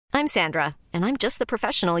I'm Sandra, and I'm just the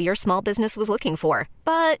professional your small business was looking for.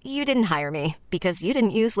 But you didn't hire me because you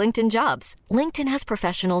didn't use LinkedIn Jobs. LinkedIn has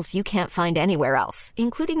professionals you can't find anywhere else,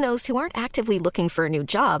 including those who aren't actively looking for a new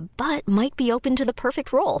job, but might be open to the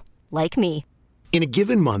perfect role, like me. In a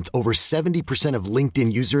given month, over 70% of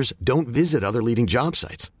LinkedIn users don't visit other leading job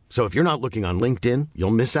sites. So if you're not looking on LinkedIn,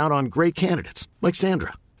 you'll miss out on great candidates like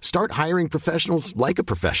Sandra. Start hiring professionals like a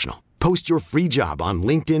professional. Post your free job on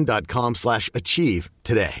linkedin.com/achieve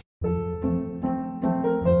today.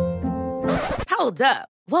 Hold up.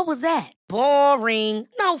 What was that? Boring.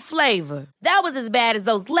 No flavor. That was as bad as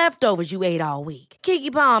those leftovers you ate all week.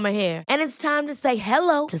 Keke Palmer here, and it's time to say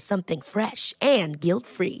hello to something fresh and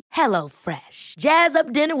guilt-free. Hello Fresh. Jazz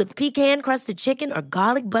up dinner with pecan-crusted chicken or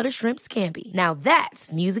garlic butter shrimp scampi. Now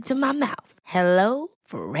that's music to my mouth. Hello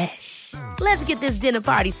Fresh. Let's get this dinner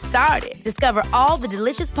party started. Discover all the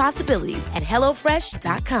delicious possibilities at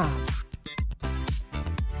hellofresh.com.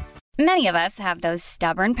 Many of us have those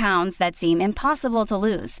stubborn pounds that seem impossible to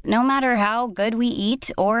lose, no matter how good we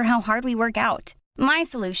eat or how hard we work out. My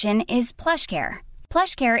solution is PlushCare.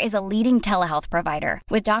 PlushCare is a leading telehealth provider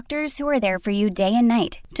with doctors who are there for you day and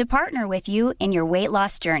night to partner with you in your weight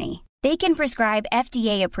loss journey. They can prescribe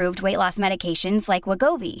FDA-approved weight loss medications like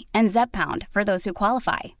Wegovy and Zepbound for those who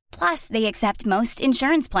qualify. Plus, they accept most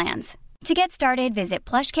insurance plans. To get started, visit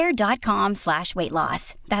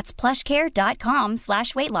plushcare.com/weightloss. That's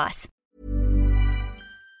plushcare.com/weightloss.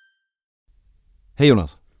 Hej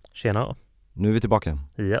Jonas. Tjena. Nu är vi tillbaka.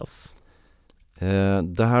 Yes.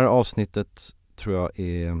 Det här avsnittet tror jag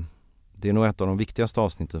det är nog ett av de viktigaste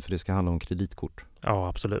avsnitten, för det ska handla om kreditkort. Ja,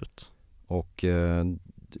 absolut. Och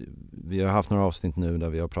vi har haft några avsnitt nu där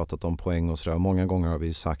vi har pratat om poäng och sådär. Många gånger har vi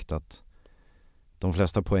ju sagt att de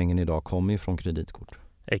flesta poängen idag kommer från kreditkort.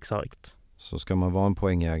 Exakt. Så ska man vara en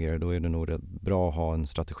poängägare, då är det nog rätt bra att ha en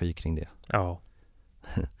strategi kring det. Ja.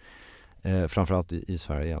 Framförallt i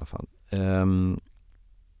Sverige i alla fall.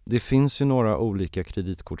 Det finns ju några olika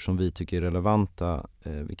kreditkort som vi tycker är relevanta.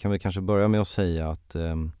 Vi kan väl kanske börja med att säga att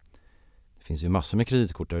det finns ju massor med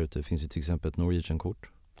kreditkort där ute. Det finns ju till exempel ett Norwegian-kort.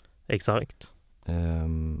 Exakt.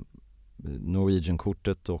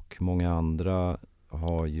 Norwegian-kortet och många andra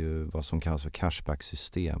har ju vad som kallas för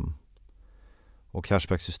cashback-system. Och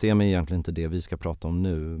cashback-system är egentligen inte det vi ska prata om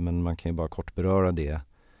nu, men man kan ju bara kort beröra det.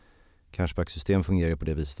 Cashback-system fungerar på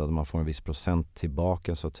det viset att man får en viss procent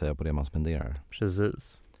tillbaka så att säga på det man spenderar.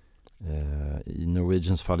 Precis. I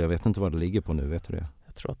Norwegians fall, jag vet inte vad det ligger på nu, vet du det?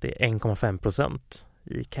 Jag tror att det är 1,5%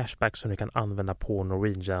 i cashback som du kan använda på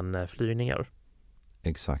Norwegian-flygningar.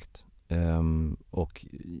 Exakt. Och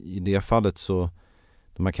i det fallet så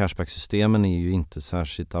de här cashback-systemen är ju inte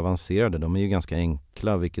särskilt avancerade. De är ju ganska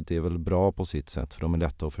enkla, vilket är väl bra på sitt sätt, för de är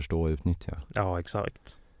lätta att förstå och utnyttja. Ja,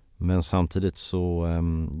 exakt. Men samtidigt så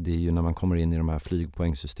det är ju när man kommer in i de här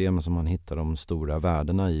flygpoängsystemen som man hittar de stora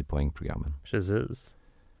värdena i poängprogrammen. Precis.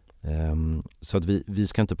 Så att vi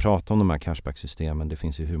ska inte prata om de här cashback-systemen. Det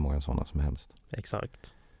finns ju hur många sådana som helst.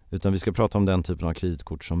 Exakt. Utan vi ska prata om den typen av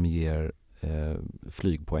kreditkort som ger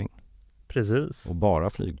flygpoäng. Precis. Och bara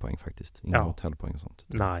flygpoäng faktiskt. Inga hotellpoäng och sånt.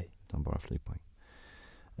 Nej. Utan bara flygpoäng.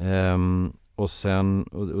 Och sen,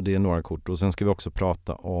 och det är några kort. Och sen ska vi också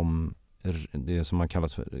prata om det som man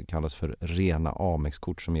kallas för rena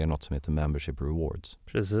Amex-kort som ger något som heter Membership Rewards.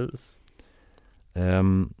 Precis.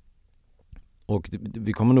 Och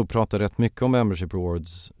vi kommer nog prata rätt mycket om Membership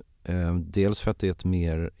Rewards. Dels för att det är ett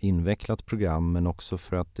mer invecklat program, men också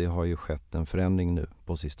för att det har ju skett en förändring nu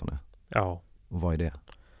på sistone. Ja. Och vad är det?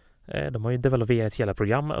 De har ju devalverat hela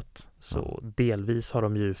programmet. Så delvis har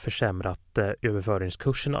de ju försämrat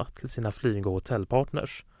överföringskurserna till sina flyg- och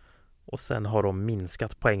hotellpartners. Och sen har de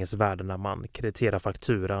minskat poängens värde när man krediterar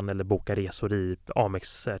fakturan eller bokar resor i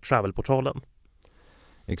Amex Travel-portalen.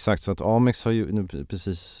 Exakt, så att Amex har ju nu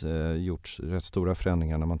precis gjort rätt stora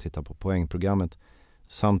förändringar när man tittar på poängprogrammet.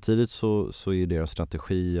 Samtidigt så är ju deras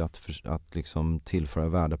strategi att liksom tillföra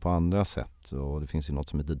värde på andra sätt. Och det finns ju något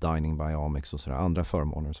som heter Dining by Amex och sådär, andra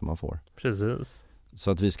förmåner som man får. Precis.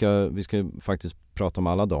 Så att vi ska faktiskt prata om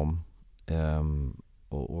alla dem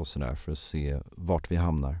och sådär för att se vart vi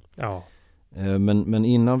hamnar. Ja. Men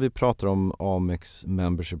innan vi pratar om Amex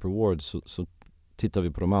Membership Rewards så tittar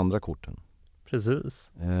vi på de andra korten.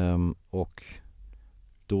 Precis. Och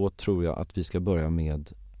då tror jag att vi ska börja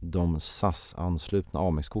med de SAS-anslutna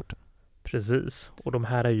Amex-korten. Precis, och de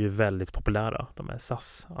här är ju väldigt populära, de här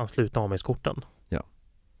SAS-anslutna Amex-korten. Ja,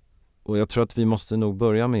 och jag tror att vi måste nog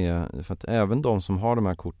börja med, för att även de som har de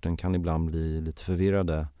här korten kan ibland bli lite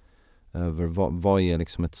förvirrade över vad är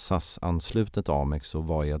liksom ett SAS-anslutet Amex och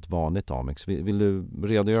vad är ett vanligt Amex. Vill du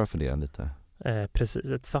redogöra för det lite? Precis,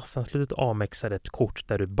 ett SAS-anslutet Amex är ett kort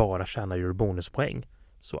där du bara tjänar bonuspoäng.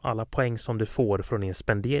 Så alla poäng som du får från din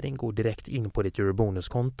spendering går direkt in på ditt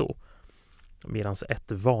Eurobonus-konto. Medan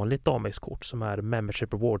ett vanligt Amex-kort som är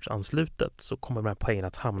Membership Rewards-anslutet, så kommer de här poängen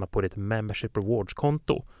att hamna på ditt Membership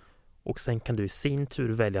Rewards-konto. Och sen kan du i sin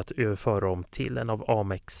tur välja att överföra dem till en av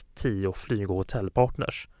Amex 10 flyg- och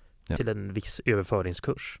hotellpartners till en viss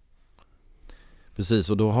överföringskurs. Precis,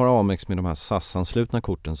 och då har Amex med de här SAS-anslutna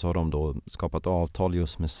korten, så har de då skapat avtal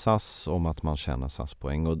just med SAS om att man tjänar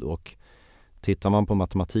SAS-poäng. Och tittar man på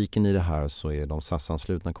matematiken i det här, så är de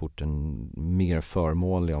SAS-anslutna korten mer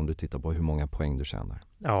förmånliga om du tittar på hur många poäng du tjänar.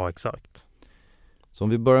 Ja, exakt. Så om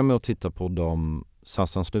vi börjar med att titta på de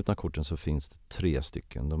SAS-anslutna korten, så finns det 3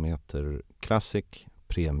 stycken. De heter Classic,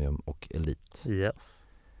 Premium och Elite. Yes.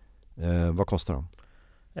 Vad kostar de?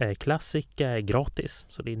 Classic är gratis,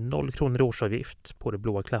 så det är 0 kronor i årsavgift på det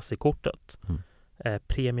blåa Classic-kortet.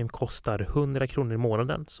 Premium kostar 100 kronor i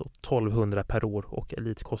månaden, så 1200 per år, och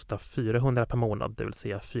Elite kostar 400 per månad, det vill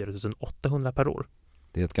säga 4800 per år.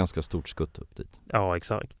 Det är ett ganska stort skutt upp dit. Ja,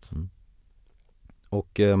 exakt.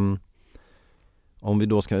 Och om vi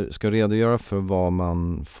då ska redogöra för vad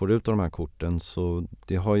man får ut av de här korten, så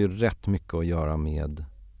det har ju rätt mycket att göra med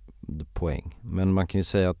poäng. Men man kan ju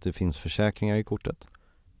säga att det finns försäkringar i kortet.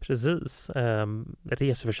 Precis.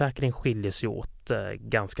 Reseförsäkring skiljer sig åt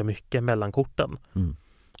ganska mycket mellan korten.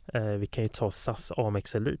 Vi kan ju ta SAS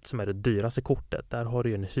Amex Elite som är det dyraste kortet. Där har du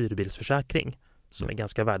ju en hyrbilsförsäkring som är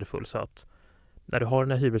ganska värdefull, så att när du har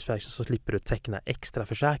den här hyrbilsförsäkringen så slipper du teckna extra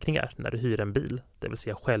försäkringar när du hyr en bil, det vill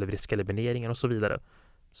säga självriskelimineringar och så vidare.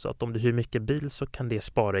 Så att om du hyr mycket bil så kan det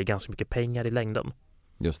spara dig ganska mycket pengar i längden.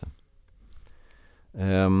 Just det.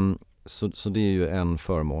 Så det är ju en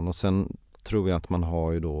förmån, och sen tror jag att man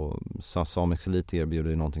har ju då SAS Amex Elite erbjuder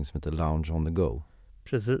ju någonting som heter Lounge on the Go.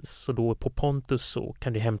 Precis, så då på Pontus så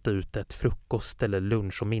kan du hämta ut ett frukost- eller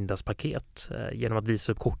lunch- och middagspaket genom att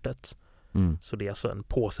visa upp kortet. Så det är alltså en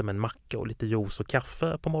påse med en macka och lite juice och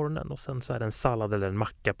kaffe på morgonen, och sen så är det en sallad eller en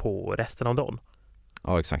macka på resten av dagen.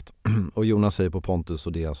 Ja, exakt. Och Jonas säger på Pontus,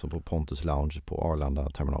 och det är alltså på Pontus Lounge på Arlanda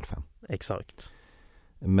Terminal 5. Exakt.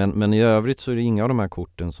 Men i övrigt så är det inga av de här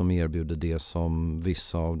korten som erbjuder det som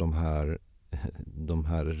vissa av de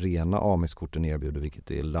här rena Amex-korten erbjuder,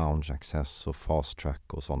 vilket är Lounge Access och Fast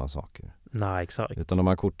Track och sådana saker. Nej, exakt. Utan de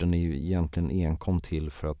här korten är ju egentligen enkom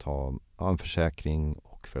till för att ha en försäkring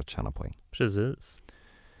och för att tjäna poäng. Precis.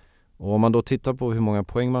 Och om man då tittar på hur många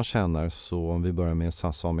poäng man tjänar, så om vi börjar med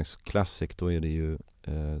SAS Amex Classic, då är det ju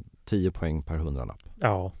 10 poäng per 100-lapp.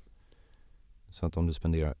 Ja. Så att om du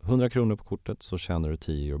spenderar 100 kronor på kortet så tjänar du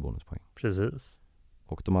 10 bonuspoäng. Precis.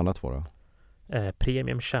 Och de andra två då?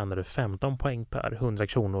 Premium tjänar du 15 poäng per 100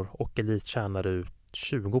 kronor och Elite tjänar du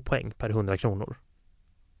 20 poäng per 100 kronor.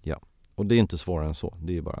 Ja, och det är inte svårare än så.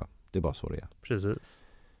 Det är bara så det är. Precis.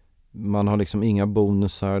 Man har liksom inga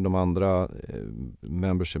bonusar. De andra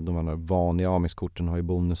membership, de andra vanliga Amex-korten har ju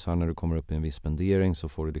bonusar. När du kommer upp i en viss spendering så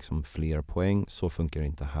får du liksom fler poäng. Så funkar det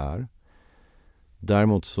inte här.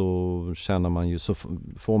 Däremot så tjänar man ju, så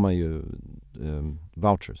får man ju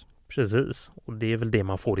vouchers. Precis, och det är väl det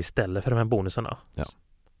man får istället för de här bonusarna. Ja.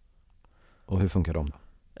 Och hur funkar de då?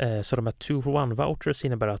 Så de här 2-for-1 vouchers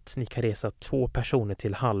innebär att ni kan resa 2 personer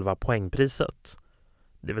till halva poängpriset.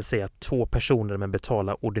 Det vill säga 2 personer men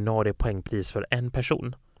betala ordinarie poängpris för en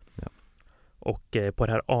person. Ja. Och på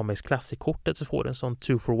det här Amex Classic-kortet så får du en sån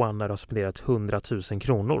 2-for-1 när du har spenderat 100 000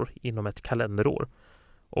 kronor inom ett kalenderår.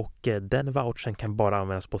 Och den vouchern kan bara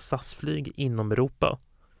användas på SAS-flyg inom Europa.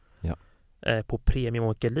 Ja. På Premium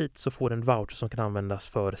och Elite så får du en voucher som kan användas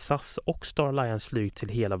för SAS och Star Alliance-flyg till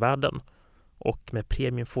hela världen. Och med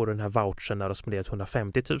Premium får du den här vouchern när du har spenderat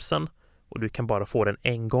 150 000 och du kan bara få den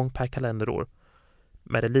en gång per kalenderår.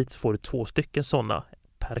 Med Elite så får du 2 stycken sådana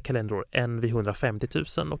per kalenderår. En vid 150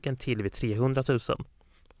 000 och en till vid 300 000.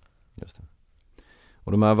 Just det.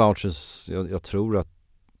 Och de här vouchers, jag tror att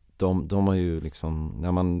de har ju liksom,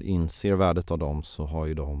 när man inser värdet av dem så har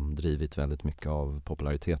ju de drivit väldigt mycket av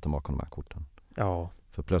populariteten bakom de här korten. Ja.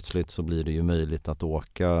 För plötsligt så blir det ju möjligt att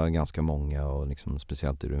åka ganska många och liksom,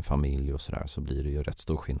 speciellt i en familj och sådär, så blir det ju rätt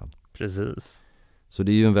stor skillnad. Precis. Så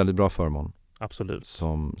det är ju en väldigt bra förmån. Absolut.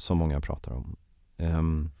 Som många pratar om.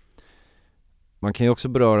 Man kan ju också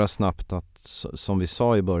beröra snabbt att som vi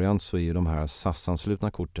sa i början så är ju de här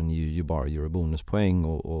SAS-anslutna korten ju bara eurobonuspoäng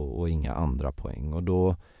och inga andra poäng. Och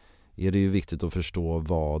då är det ju viktigt att förstå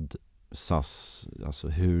vad SAS, alltså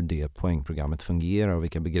hur det poängprogrammet fungerar och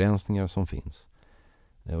vilka begränsningar som finns.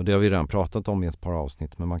 Och det har vi redan pratat om i ett par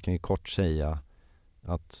avsnitt, men man kan ju kort säga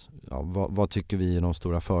att vad tycker vi är de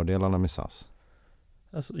stora fördelarna med SAS?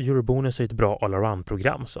 Alltså, Eurobonus är ett bra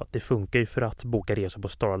all-around-program så att det funkar ju för att boka resor på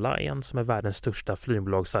Star Alliance som är världens största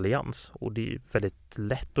flygbolagsallians och det är väldigt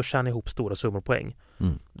lätt att tjäna ihop stora summor poäng.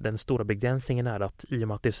 Den stora begränsningen är att i och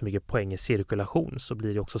med att det är så mycket poäng i cirkulation så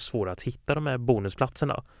blir det också svårare att hitta de här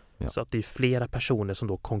bonusplatserna. Ja. Så att det är flera personer som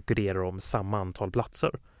då konkurrerar om samma antal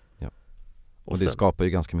platser. Ja. Och det skapar ju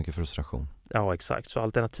ganska mycket frustration. Ja, exakt. Så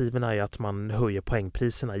alternativen är ju att man höjer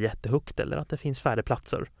poängpriserna jättehögt eller att det finns färre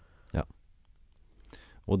platser. Ja.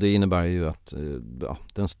 Och det innebär ju att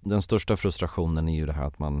den största frustrationen är ju det här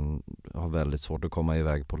att man har väldigt svårt att komma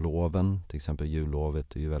iväg på loven. Till exempel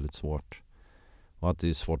jullovet är ju väldigt svårt. Och att det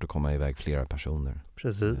är svårt att komma iväg flera personer.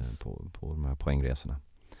 Precis. På de här poängresorna.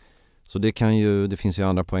 Så det finns ju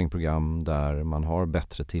andra poängprogram där man har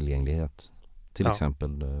bättre tillgänglighet. Till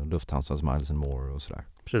exempel Lufthansas Miles & More och sådär.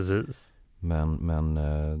 Precis. Men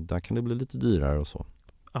där kan det bli lite dyrare och så.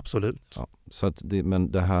 Absolut. Ja, så att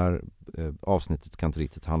men det här avsnittet ska inte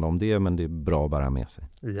riktigt handla om det, men det är bra att bära med sig.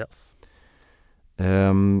 Yes.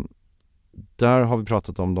 Där har vi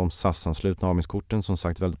pratat om de SAS-anslutna Amex-korten, som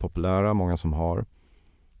sagt väldigt populära, många som har.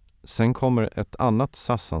 Sen kommer ett annat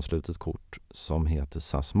SAS-anslutet kort som heter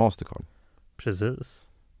SAS Mastercard. Precis.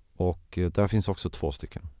 Och där finns också 2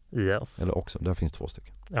 stycken. Yes. Eller också, där finns 2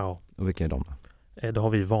 stycken. Ja. Och vilka är de då? Då har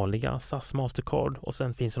vi vanliga SAS Mastercard och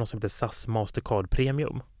sen finns det något som heter SAS Mastercard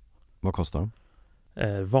Premium. Vad kostar de?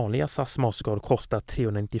 Vanliga SAS Mastercard kostar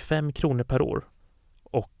 395 kronor per år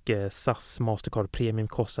och SAS Mastercard Premium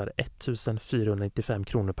kostar 1495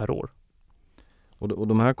 kronor per år. Och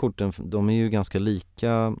de här korten, de är ju ganska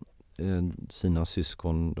lika sina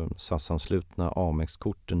syskon, de SAS-anslutna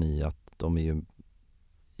Amex-korten, i att de är ju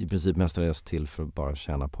i princip mestadels till för att bara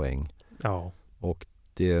tjäna poäng. Ja. Och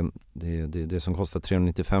det som kostar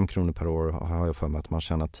 395 kronor per år har jag för mig att man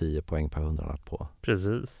tjänar 10 poäng per 100 på.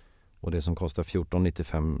 Precis. Och det som kostar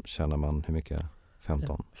 1495 tjänar man hur mycket?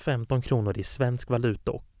 15? 15 kronor i svensk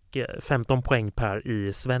valuta och 15 poäng per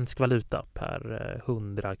i svensk valuta per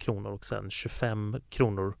 100 kronor och sen 25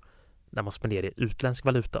 kronor när man spenderar i utländsk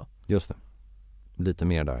valuta. Just det. Lite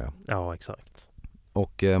mer där, ja. Ja, exakt.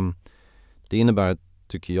 Och det innebär,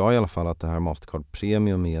 tycker jag i alla fall, att det här Mastercard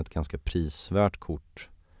Premium är ett ganska prisvärt kort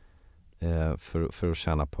för att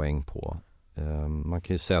tjäna poäng på. Man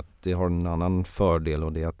kan ju säga att det har en annan fördel,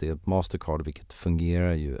 och det är att det är ett Mastercard, vilket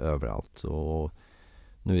fungerar ju överallt. Och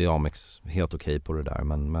nu är Amex helt okej på det där,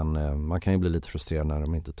 men man kan ju bli lite frustrerad när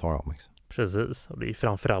de inte tar Amex. Precis, och det är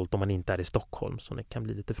framförallt om man inte är i Stockholm så det kan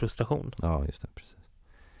bli lite frustration. Ja, just det, precis.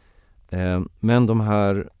 Men de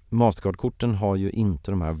här Mastercard-korten har ju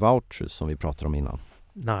inte de här vouchers som vi pratade om innan.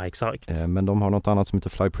 Nej, exakt. Men de har något annat som heter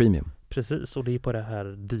Fly Premium. Precis, och det är på det här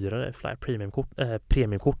dyrare Fly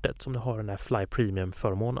Premium-kortet som du har den här Fly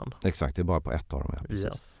Premium-förmånen. Exakt, det är bara på ett av dem. Ja, precis.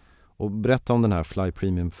 Yes. Och berätta om den här Fly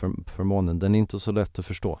Premium-förmånen. Den är inte så lätt att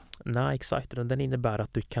förstå. Nej, exakt. Den innebär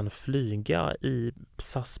att du kan flyga i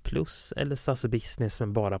SAS Plus eller SAS Business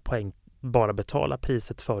men bara betala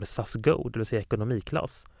priset för SAS Go, det vill säga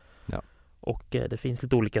ekonomiklass. Ja. Och det finns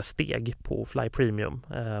lite olika steg på Fly Premium.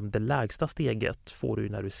 Det lägsta steget får du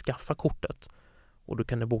när du skaffar kortet. Och då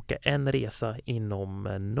kan du boka en resa inom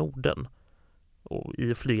Norden och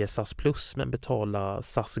i flyga SAS Plus men betala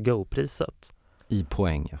SAS Go-priset. I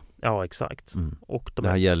poäng, ja. Ja, exakt. Och det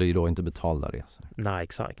här gäller ju då inte betalda resor. Nej,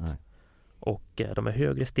 exakt. Nej. Och de här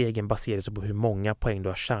högre stegen baseras på hur många poäng du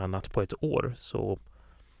har tjänat på ett år. Så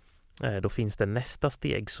då finns det nästa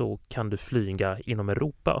steg, så kan du flyga inom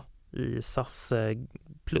Europa i SAS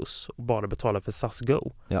Plus och bara betala för SAS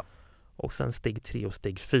Go. Ja. Och sen steg 3 och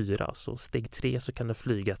steg 4. Så steg 3 så kan du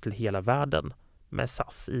flyga till hela världen med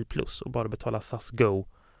SAS i Plus och bara betala SAS Go.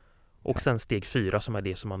 Och sen steg 4 som är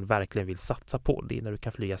det som man verkligen vill satsa på. Det är när du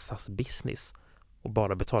kan flyga SAS Business och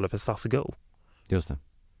bara betala för SAS Go. Just det.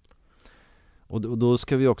 Och då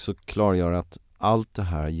ska vi också klargöra att allt det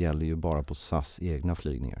här gäller ju bara på SAS egna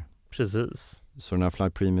flygningar. Precis. Så den här Fly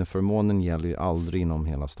Premium-förmånen gäller ju aldrig inom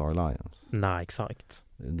hela Star Alliance. Nej, exakt.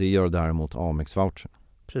 Det gör däremot Amex-voucher.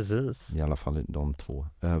 Precis. I alla fall de 2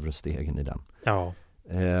 övre stegen i den. Ja.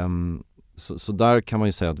 Så där kan man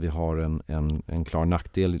ju säga att vi har en klar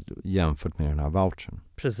nackdel jämfört med den här vouchern.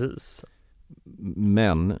 Precis.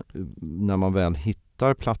 Men när man väl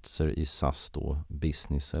hittar platser i SAS då,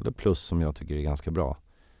 Business eller Plus som jag tycker är ganska bra,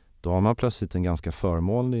 då har man plötsligt en ganska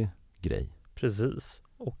förmånlig grej. Precis.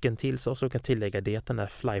 Och en till sak som jag kan tillägga det är att den här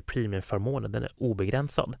Fly Premium-förmånen, den är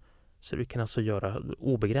obegränsad. Så du kan alltså göra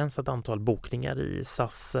obegränsat antal bokningar i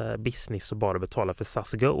SAS Business och bara betala för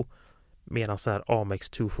SAS Go. Medan så här Amex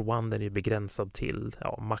 2 for 1 den är begränsad till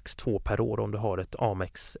max 2 per år om du har ett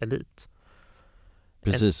Amex Elite.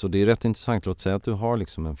 Precis, och det är rätt intressant. Låt säga att du har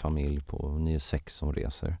liksom en familj på 9-6 som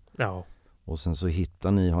reser. Ja. Och sen så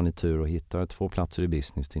har ni tur och hittar 2 platser i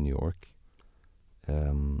business till New York.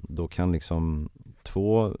 Då kan liksom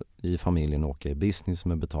 2 i familjen åka i business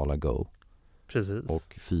med betala Go. Precis.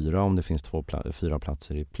 Och 4 om det finns 4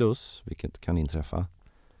 platser i plus, vilket kan inträffa.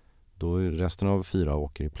 Då är resten av 4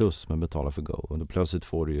 åker i plus men betalar för Go. Och då plötsligt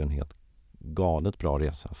får du ju en helt galet bra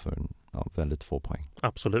resa för väldigt få poäng.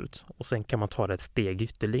 Absolut. Och sen kan man ta det ett steg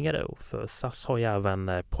ytterligare. För SAS har ju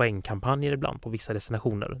även poängkampanjer ibland på vissa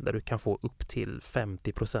destinationer där du kan få upp till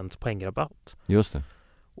 50% poängrabatt. Just det.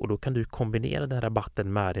 Och då kan du kombinera den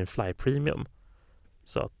rabatten med din Fly Premium.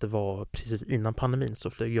 Så att det var precis innan pandemin så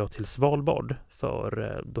flög jag till Svalbard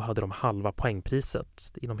för då hade de halva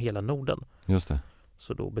poängpriset inom hela Norden. Just det.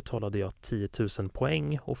 Så då betalade jag 10 000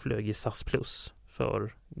 poäng och flög i SAS Plus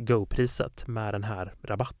för Go-priset med den här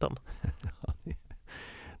rabatten.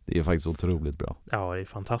 Det är faktiskt otroligt bra. Ja, det är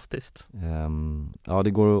fantastiskt. Ja,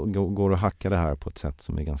 det går att hacka det här på ett sätt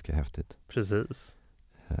som är ganska häftigt. Precis.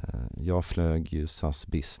 Jag flög ju SAS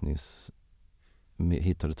Business,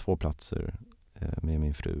 hittade 2 platser med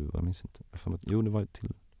min fru. Jag minns inte. Jo, det var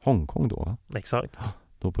till Hongkong då, va? Exakt.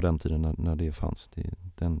 Då på den tiden när det fanns.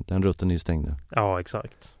 Den rutten är ju stängd nu. Ja,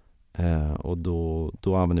 exakt. Och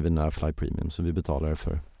då använder vi den här Fly Premium. Så vi betalar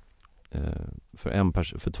för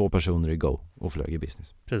 2 personer i Go och flög i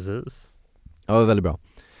business. Precis. Ja, det var väldigt bra.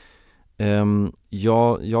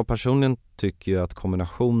 Jag personligen tycker ju att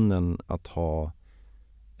kombinationen att ha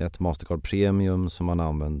ett Mastercard Premium som man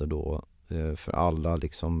använder då för alla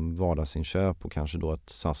liksom vardagsinköp och kanske då ett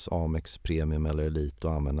SAS Amex Premium eller Elite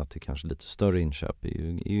och använda till kanske lite större inköp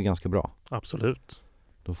är ju ganska bra. Absolut.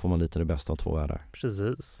 Då får man lite det bästa av 2 världar.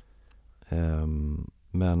 Precis.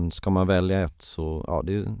 Men ska man välja ett så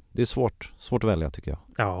det är svårt att välja tycker jag.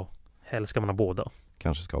 Ja, helst ska man ha båda.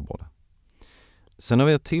 Kanske ska ha båda. Sen har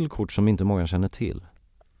vi ett till kort som inte många känner till.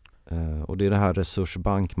 Och det är det här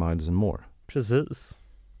Resursbank Miles and More. Precis.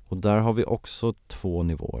 Och där har vi också 2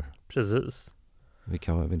 nivåer. Precis.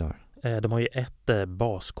 Vilka har vi där? De har ju ett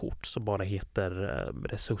baskort som bara heter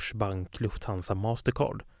Resursbank Lufthansa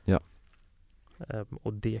Mastercard. Ja.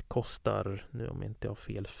 Och det kostar, nu om jag inte har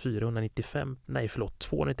fel, 295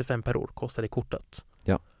 per år kostar det kortet.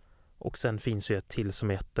 Ja. Och sen finns ju ett till som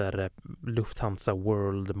heter Lufthansa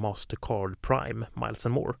World Mastercard Prime Miles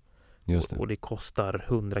and More. Just det. Och det kostar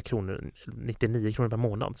 99 kronor per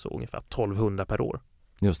månad, så ungefär 1200 per år.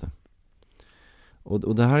 Just det.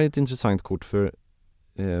 Och det här är ett intressant kort för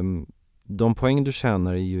de poäng du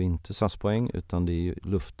tjänar är ju inte SAS-poäng utan det är ju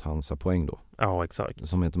Lufthansa-poäng då. Ja, exakt.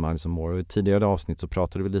 Som heter Miles and More. Och i tidigare avsnitt så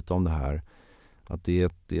pratade vi lite om det här. Att det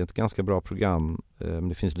är ett ganska bra program.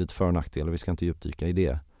 Det finns lite för- och nackdelar. Vi ska inte djupdyka i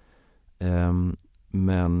det.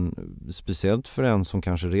 Men speciellt för en som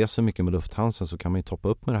kanske reser mycket med Lufthansa så kan man ju toppa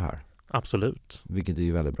upp med det här. Absolut. Vilket är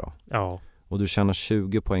ju väldigt bra. Ja. Och du tjänar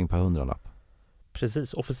 20 poäng per 100-lapp.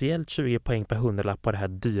 Precis, officiellt 20 poäng per 100-lapp på det här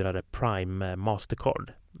dyrare Prime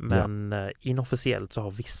Mastercard. Men inofficiellt så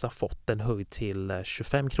har vissa fått en höjd till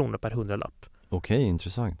 25 kronor per 100-lapp. Okej,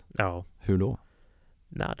 intressant. Ja. Hur då?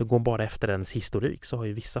 Nej, det går bara efter ens historik så har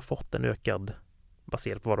ju vissa fått en ökad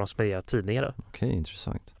baserat på vad de spenderat tidigare. Okej,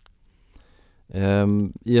 intressant.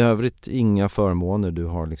 I övrigt inga förmåner du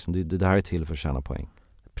har liksom, det här är till för att tjäna poäng.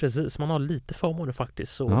 Precis, man har lite förmåner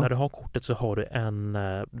faktiskt. Så när du har kortet så har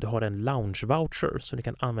du en lounge voucher som du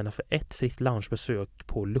kan använda för ett fritt loungebesök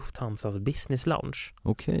på Lufthansas business lounge.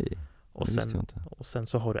 Okej. Och sen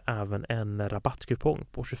så har du även en rabattkupong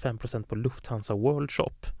på 25% på Lufthansa World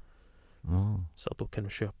Shop. Så att då kan du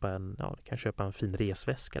köpa en fin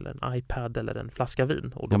resväska eller en iPad eller en flaska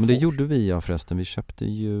vin. Och men det gjorde vi förresten. Vi köpte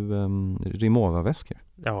ju Rimowa-väskor.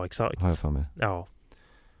 Ja, exakt. Har jag för mig. Ja.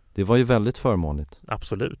 Det var ju väldigt förmånligt.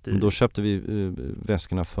 Absolut. Men då köpte vi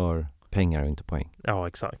väskorna för pengar och inte poäng. Ja,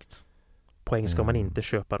 exakt. Poäng ska man inte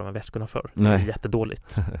köpa de här väskorna för. Det Nej. är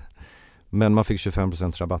jättedåligt. Men man fick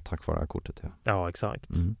 25% rabatt tack vare det här kortet. Ja, exakt.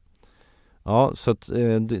 Ja, så att,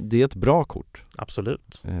 det är ett bra kort.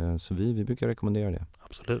 Absolut. Så vi brukar rekommendera det.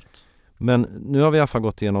 Absolut. Men nu har vi i alla fall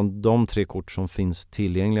gått igenom de 3 kort som finns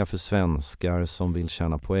tillgängliga för svenskar som vill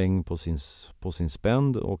tjäna poäng på sin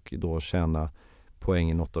spend och då tjäna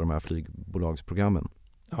poäng i något av de här flygbolagsprogrammen.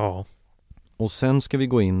 Ja. Och sen ska vi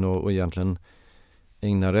gå in och egentligen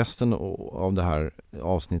ägna resten av det här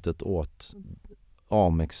avsnittet åt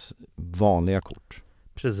Amex vanliga kort.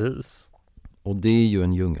 Precis. Och det är ju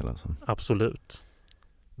en djungel alltså. Absolut.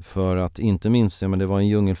 För att inte minst, men det var en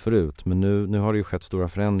djungel förut, men nu har det ju skett stora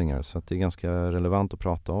förändringar så att det är ganska relevant att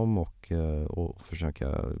prata om och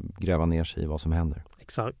försöka gräva ner sig i vad som händer.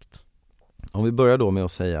 Exakt. Om vi börjar då med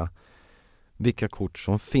att säga vilka kort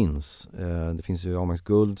som finns. Det finns ju Amex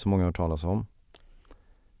Guld som många har hört talas om.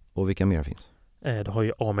 Och vilka mer finns? Du har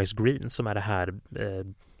ju Amex Green som är det här,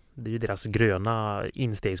 det är ju deras gröna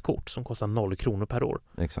instegskort som kostar 0 kronor per år.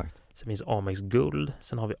 Exakt. Sen finns Amex Guld,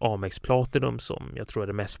 sen har vi Amex Platinum som jag tror är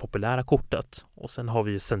det mest populära kortet. Och sen har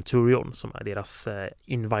vi Centurion som är deras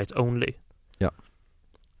invite only. Ja.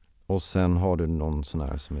 Och sen har du någon sån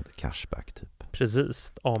här som heter Cashback typ.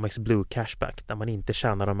 Precis, Amex Blue Cashback där man inte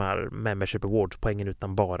tjänar de här membership rewards-poängen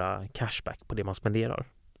utan bara cashback på det man spenderar.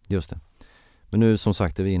 Just det. Men nu som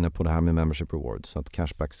sagt är vi inne på det här med membership rewards så att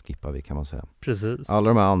cashback skippar vi kan man säga. Precis. Alla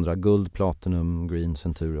de här andra, Guld, Platinum, Green,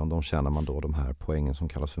 Centurion, de tjänar man då de här poängen som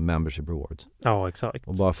kallas för membership rewards. Ja, exakt.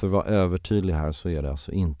 Och bara för att vara övertydlig här så är det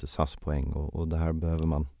alltså inte SAS-poäng och det här behöver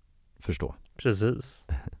man förstå. Precis.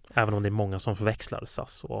 Även om det är många som förväxlar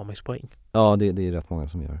SAS och Amex-poäng. Ja, det är rätt många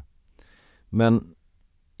som gör. Men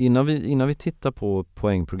innan vi tittar på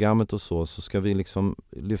poängprogrammet och så ska vi liksom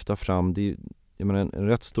lyfta fram jag menar, en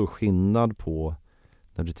rätt stor skillnad på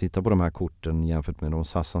när du tittar på de här korten jämfört med de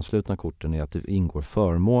SAS-anslutna korten är att det ingår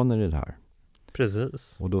förmåner i det här.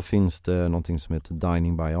 Precis. Och då finns det någonting som heter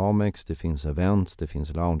Dining by Amex, det finns events, det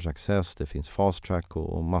finns lounge access, det finns fast track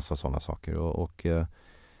och massa sådana saker. Och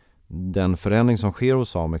den förändring som sker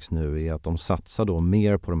hos Amex nu är att de satsar då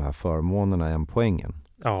mer på de här förmånerna än poängen.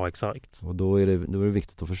 Ja, exakt. Och då är det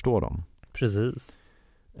viktigt att förstå dem. Precis.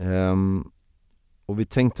 Och vi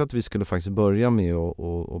tänkte att vi skulle faktiskt börja med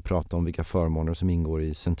att prata om vilka förmåner som ingår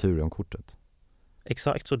i Centurion-kortet.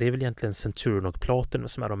 Exakt, så det är väl egentligen Centurion och Platinum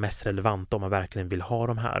som är de mest relevanta om man verkligen vill ha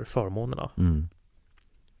de här förmånerna. Mm.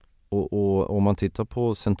 Och om man tittar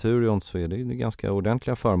på Centurion så är det ganska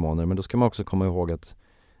ordentliga förmåner, men då ska man också komma ihåg att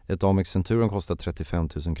ett Amex Centurion kostar 35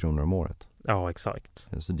 000 kronor om året. Ja, exakt.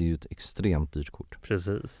 Så det är ju ett extremt dyrt kort.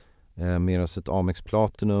 Precis. Medan ett Amex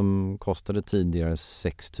Platinum kostade tidigare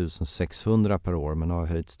 6 600 per år men har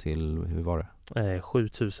höjts till, hur var det? 7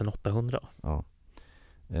 800. Ja.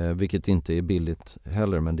 Vilket inte är billigt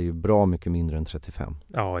heller, men det är ju bra mycket mindre än 35.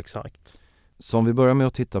 Ja, exakt. Så om vi börjar med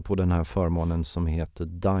att titta på den här förmånen som heter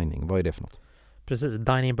Dining, vad är det för något? Precis,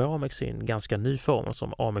 Dining by Amex är en ganska ny förmån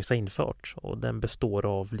som Amex har infört och den består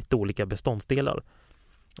av lite olika beståndsdelar.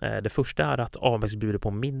 Det första är att Amex bjuder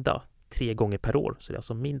på middag 3 gånger per år. Så det är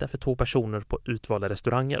alltså middag för 2 personer på utvalda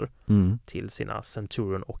restauranger till sina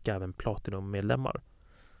Centurion och även Platinum-medlemmar.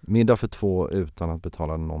 Middag för 2 utan att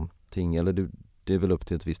betala någonting, eller det är väl upp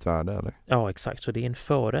till ett visst värde, eller? Ja, exakt. Så det är en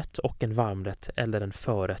förrätt och en varmrätt eller en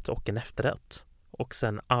förrätt och en efterrätt. Och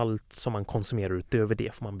sen allt som man konsumerar utöver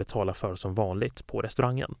det får man betala för som vanligt på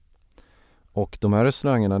restaurangen. Och de här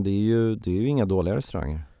restaurangerna, det är ju inga dåliga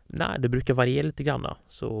restauranger. Nej, det brukar variera lite grann.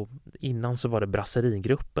 Så innan så var det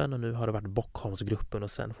Brasserigruppen och nu har det varit Bockholmsgruppen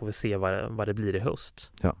och sen får vi se vad det blir i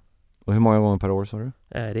höst. Ja. Och hur många gånger per år sa du?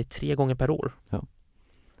 Det är 3 gånger per år. Ja.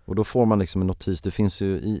 Och då får man liksom en notis. Det finns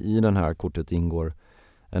ju i den här kortet ingår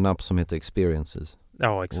en app som heter Experiences.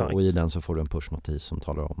 Ja, exakt. Och i den så får du en pushnotis som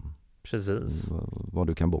talar om precis vad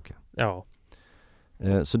du kan boka. Ja.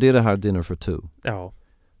 Så det är det här Dinner for Two. Ja.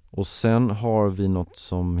 Och sen har vi något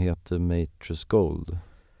som heter Matrix Gold.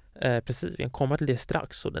 Precis, vi kan komma till det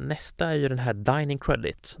strax. Och den nästa är ju den här Dining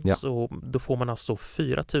Credit. Ja. Så då får man alltså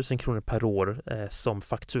 4 000 kronor per år som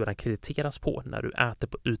fakturan krediteras på när du äter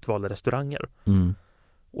på utvalda restauranger. Mm.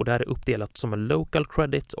 Och det här är uppdelat som en local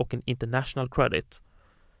credit och en international credit.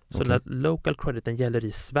 Så Okay. den local crediten gäller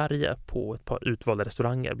i Sverige på ett par utvalda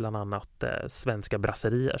restauranger, bland annat svenska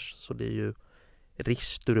brasseriers. Så det är ju Rish,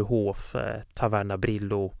 Sturehof, Taverna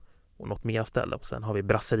Brillo och något mer ställe. Och sen har vi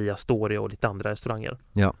Brasseria Storia och lite andra restauranger.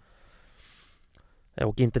 Ja.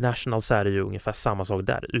 Och international så är det ju ungefär samma sak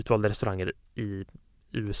där. Utvalda restauranger i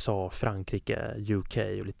USA, Frankrike, UK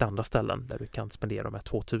och lite andra ställen där du kan spendera de här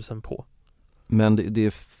 2000 på. Men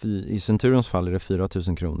i Centurions fall är det 4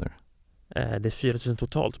 000 kronor. Det är 4 000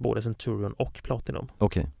 totalt, både Centurion och Platinum.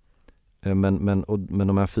 Okej. Men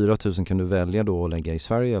de här 4 000 kan du välja då att lägga i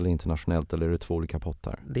Sverige eller internationellt, eller är det 2 olika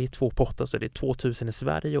pottar? Det är 2 pottar, så det är 2 000 i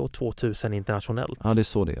Sverige och 2 000 internationellt. Ja, det är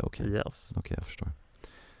så det är, okej. Yes. Okej, jag förstår.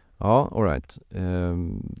 Ja, all right.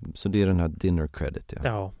 Så det är den här dinner credit, ja.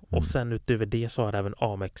 Ja, och sen utöver det så har även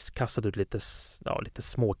Amex kastat ut lite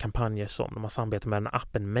små kampanjer som de har samarbetat med den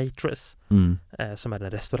appen Matrix som är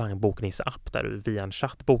en restaurangbokningsapp där du via en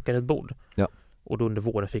chatt bokar ett bord. Ja. Och då under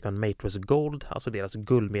våren fick man Matrix Gold, alltså deras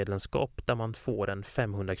guldmedlemskap, där man får en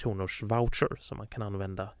 500 kronors voucher som man kan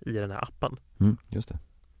använda i den här appen. Just det.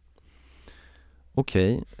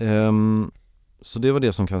 Okej. Så det var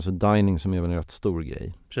det som kallas för dining, som är en rätt stor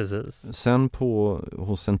grej. Precis. Sen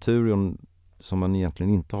hos Centurion, som man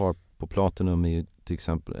egentligen inte har på Platinum, är ju till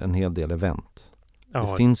exempel en hel del event. Ja.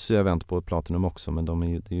 Det finns ju event på Platinum också, men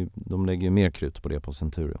de lägger ju mer krut på det på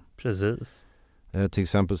Centurion. Precis. Till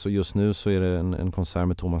exempel så just nu så är det en konsert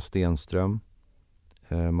med Thomas Stenström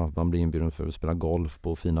Man blir inbjuden för att spela golf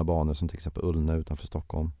på fina banor som till exempel Ullne utanför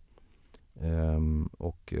Stockholm.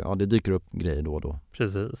 Och ja, det dyker upp grejer då och då.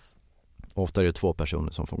 Precis. Ofta är det 2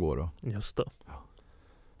 personer som får gå då. Just det.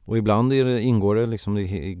 Och ibland ingår det liksom det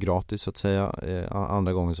är gratis så att säga.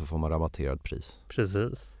 Andra gånger så får man rabatterad pris.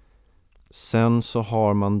 Precis. Sen så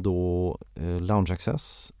har man då lounge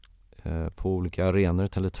access på olika arenor.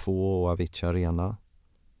 Tele2 och Avicii Arena.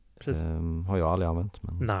 Har jag aldrig använt.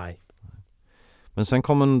 Men... Nej. Men sen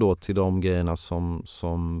kommer man då till de grejerna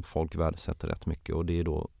som folk värdesätter rätt mycket. Och det är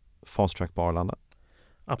då Fast Track på Arlanda.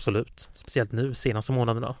 Absolut. Speciellt nu, senaste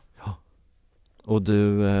månaderna. Ja. Och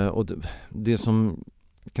det som...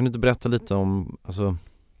 Kan du inte berätta lite om... Alltså,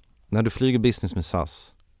 när du flyger business med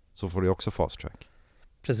SAS så får du också Fast Track.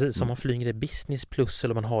 Precis, om man flyger i business plus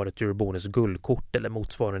eller man har ett Eurobonus guldkort eller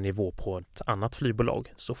motsvarande nivå på ett annat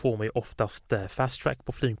flygbolag så får man ju oftast fast track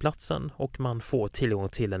på flygplatsen och man får tillgång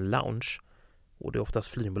till en lounge. Och det är oftast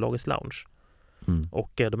flygbolagets lounge.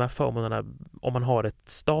 Och de här förmånerna, om man har ett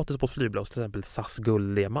status på ett flygbolag, till exempel SAS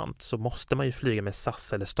Guld Diamant, så måste man ju flyga med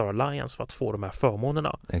SAS eller Star Alliance för att få de här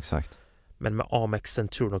förmånerna. Exakt. Men med Amex,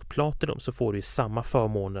 Centurion och Platinum så får du ju samma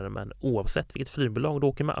förmåner men oavsett vilket flygbolag du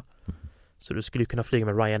åker med. Så du skulle kunna flyga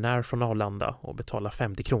med Ryanair från Arlanda och betala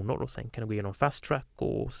 50 kronor och sen kan du gå igenom fast track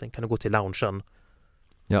och sen kan du gå till loungen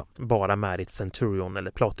bara med ditt Centurion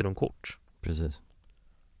eller Platinum-kort. Precis.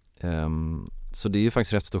 Så det är ju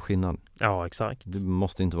faktiskt rätt stor skillnad. Ja, exakt. Du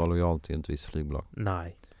måste inte vara lojal till ett visst flygbolag.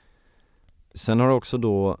 Nej. Sen har du också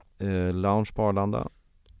då lounge på Arlanda.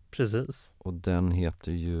 Precis. Och den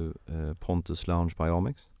heter ju Pontus Lounge by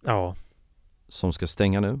Amex. Ja. Som ska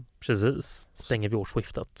stänga nu. Precis. Stänger vid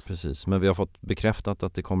årsskiftet. Precis, men vi har fått bekräftat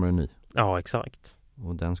att det kommer en ny. Ja, exakt.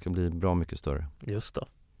 Och den ska bli bra mycket större. Just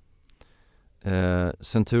det.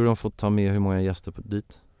 Centurion får ta med hur många gäster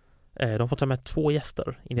dit? De får ta med 2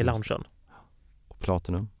 gäster in i loungen. Och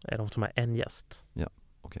Platinum? De får ta med 1 gäst. Ja,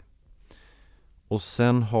 okej. Och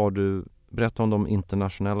sen har du, berätta om de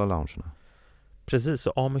internationella loungerna. Precis,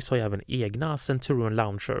 så Amex har ju även egna Centurion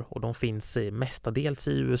Lounger och de finns mestadels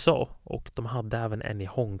i USA och de hade även en i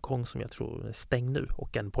Hongkong som jag tror är stängd nu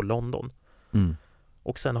och en på London.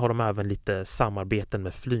 Och sen har de även lite samarbeten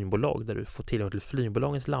med flygbolag där du får tillgång till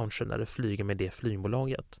flygbolagens lounger när du flyger med det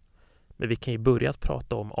flygbolaget. Men vi kan ju börja att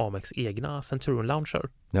prata om Amex egna Centurion Lounger.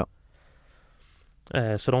 Ja.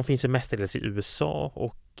 Så de finns ju mestadels i USA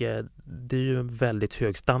och det är ju en väldigt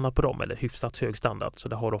hög standard på dem, eller hyfsat hög standard. Så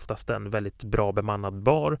det har oftast en väldigt bra bemannad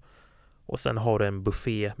bar och sen har du en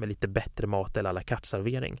buffé med lite bättre mat eller à la carte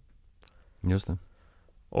servering. Just det.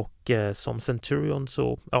 Och som Centurion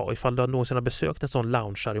så, ja, ifall du någonsin har besökt en sån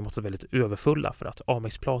lounge är de också väldigt överfulla för att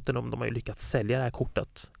Amex Platinum, de har ju lyckats sälja det här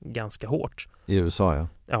kortet ganska hårt. I USA, ja.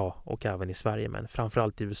 Ja, och även i Sverige, men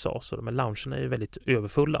framförallt i USA. Så de här loungerna är ju väldigt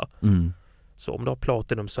överfulla. Så om du har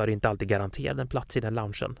Platinum så är det inte alltid garanterad en plats i den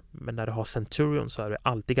loungen. Men när du har Centurion så är det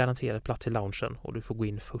alltid garanterad plats i loungen och du får gå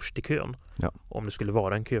in först i kön. Ja. Om det skulle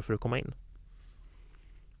vara en kö för att komma in.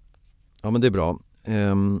 Ja, men det är bra.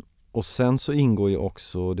 Och sen så ingår ju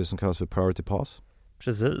också det som kallas för Priority Pass.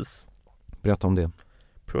 Precis. Berätta om det.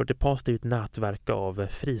 Priority Pass är ett nätverk av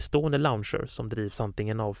fristående lounger som drivs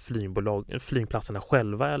antingen av flygplatserna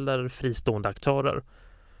själva eller fristående aktörer.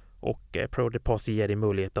 Och Priority Pass ger dig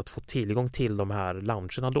möjlighet att få tillgång till de här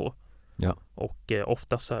loungerna då. Ja. Och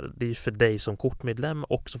oftast så är det ju för dig som kortmedlem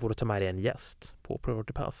och så får du ta med dig en gäst på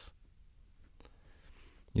Priority Pass.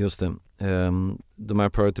 Just det. De här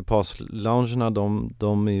Priority Pass-loungerna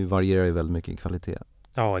de varierar ju väldigt mycket i kvalitet.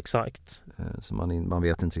 Ja, exakt. Så man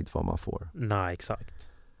vet inte riktigt vad man får. Nej, exakt.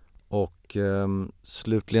 Och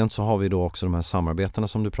slutligen så har vi då också de här samarbetena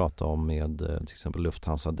som du pratade om med till exempel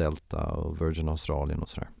Lufthansa, Delta och Virgin Australien och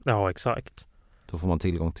sådär. Ja, exakt. Då får man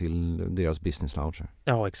tillgång till deras business lounger.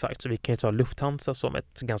 Ja, exakt. Så vi kan ju ta Lufthansa som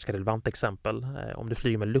ett ganska relevant exempel. Om du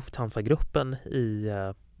flyger med Lufthansa-gruppen i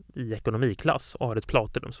ekonomiklass och har ett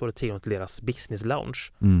Platinum så får du tillgång till deras business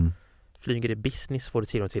lounge. Flyger i business får du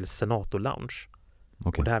tillgång till Senator lounge.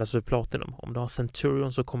 Okay. Och det här är alltså Platinum. Om du har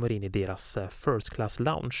Centurion så kommer du in i deras first class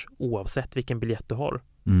lounge oavsett vilken biljett du har.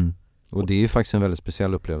 Och det är ju faktiskt en väldigt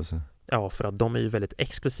speciell upplevelse. Ja, för att de är ju väldigt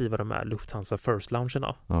exklusiva de här Lufthansa first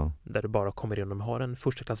loungerna. Ja. Där du bara kommer in om de har en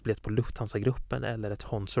första klassbiljett på Lufthansa-gruppen eller ett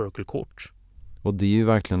Hon Circle-kort. Och det är ju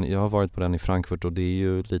verkligen, jag har varit på den i Frankfurt och det är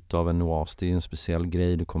ju lite av en oas. Det är ju en speciell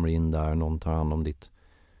grej, du kommer in där, någon tar hand om ditt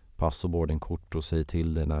pass och boardingkort och säger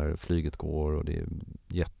till dig när flyget går och det är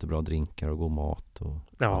jättebra drinkar och god mat. Och,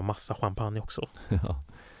 ja, massa champagne också. Ja.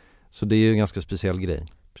 Så det är ju en ganska speciell grej.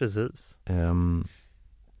 Precis.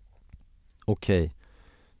 Okej.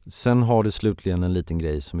 Sen har du slutligen en liten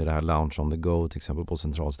grej som är det här Lounge on the Go till exempel på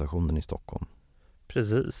Centralstationen i Stockholm.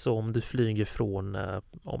 Precis, så om du flyger från,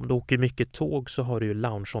 om du åker mycket tåg så har du ju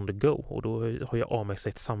Lounge on the Go, och då har ju Amex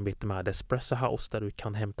ett samarbete med Espresso House där du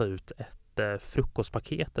kan hämta ut ett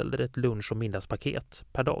frukostpaket eller ett lunch- och middagspaket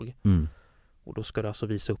per dag. Och då ska du alltså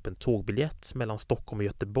visa upp en tågbiljett mellan Stockholm och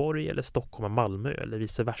Göteborg eller Stockholm och Malmö eller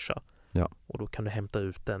vice versa. Ja. Och då kan du hämta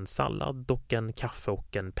ut en sallad och en kaffe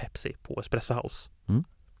och en Pepsi på Espresso House.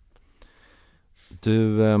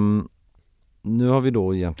 Du, nu har vi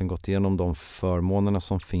då egentligen gått igenom de förmånerna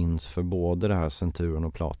som finns för både det här Centurion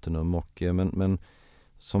och Platinum. Och, men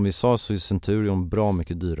som vi sa så är Centurion bra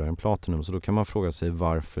mycket dyrare än Platinum. Så då kan man fråga sig,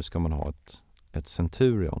 varför ska man ha ett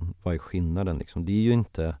Centurion? Vad är skillnaden liksom? Det är ju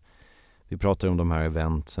inte... Vi pratar om de här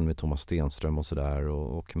eventsen med Thomas Stenström och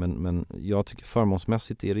sådär. Men jag tycker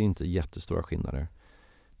förmånsmässigt är det inte jättestora skillnader.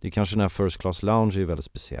 Det är kanske den här First Class Lounge är väldigt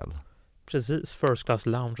speciell. Precis, First Class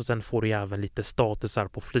Lounge, och sen får du även lite statusar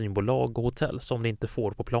på flygbolag och hotell som du inte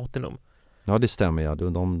får på Platinum. Ja, det stämmer. Ja.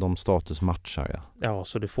 De statusmatchar. Ja. Ja,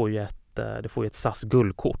 så du får ju ett SAS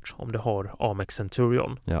guldkort om du har Amex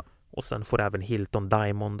Centurion. Ja. Och sen får du även Hilton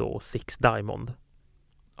Diamond och Six Diamond.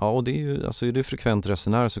 Ja, och det är ju, alltså är du frekvent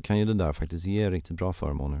resenär så kan ju det där faktiskt ge riktigt bra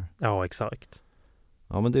förmåner. Ja, exakt.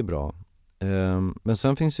 Ja, men det är bra. Men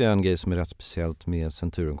sen finns ju en grej som är rätt speciellt med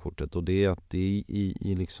Centurion-kortet, och det är att det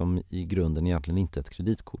är liksom i grunden egentligen inte ett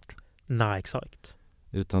kreditkort. Nej, exakt.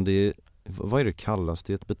 Utan det är, vad är det kallas?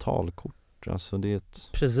 Det är ett betalkort. Alltså det är ett...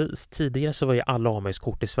 Precis, tidigare så var ju alla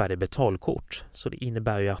Amex-kort i Sverige betalkort. Så det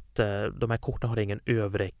innebär ju att de här korten har ingen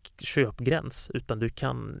övre köpgräns, utan du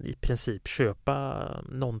kan i princip köpa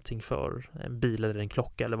någonting för en bil eller en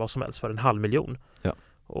klocka eller vad som helst för 500 000. Ja.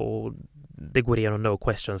 Och det går igenom no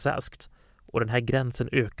questions asked. Och den här gränsen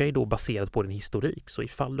ökar ju då baserat på din historik. Så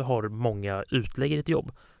ifall du har många utlägg i ditt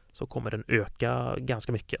jobb så kommer den öka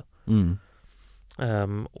ganska mycket.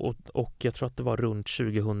 Och jag tror att det var runt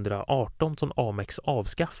 2018 som Amex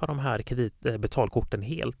avskaffade de här betalkorten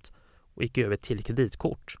helt och gick över till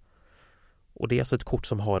kreditkort. Och det är alltså ett kort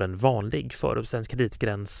som har en vanlig förutbestämd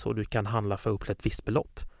kreditgräns och du kan handla för upp till ett visst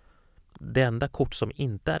belopp. Det enda kort som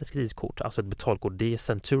inte är ett kreditkort, alltså ett betalkort, det är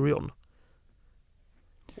Centurion.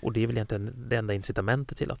 Och det är väl egentligen det enda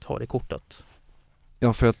incitamentet till att ha det kortet.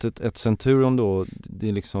 Ja, för att ett Centurion då,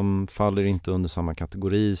 det liksom faller inte under samma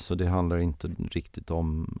kategori, så det handlar inte riktigt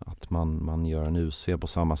om att man gör en UC på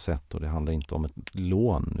samma sätt, och det handlar inte om ett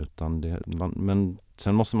lån, utan men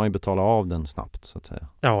sen måste man ju betala av den snabbt så att säga.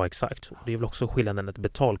 Ja, exakt. Det är väl också skillnaden, ett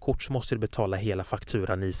betalkort så måste du betala hela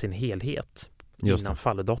fakturan i sin helhet innan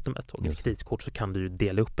falledatumet, och ett kreditkort så kan du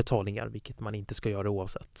dela upp betalningar, vilket man inte ska göra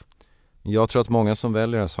oavsett. Jag tror att många som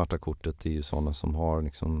väljer det här svarta kortet är ju sådana som har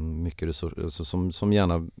liksom mycket resurser, alltså som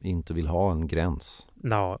gärna inte vill ha en gräns.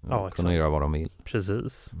 Ja, kunna exakt. göra vad de vill.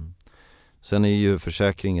 Precis. Sen är ju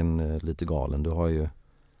försäkringen lite galen. Du har ju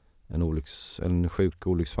en sjuk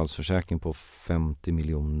olycksfallsförsäkring på 50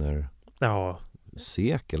 miljoner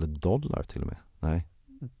SEK eller dollar till och med. Nej.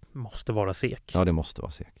 Måste vara SEK. Ja, det måste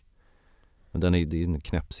vara SEK. Men det är en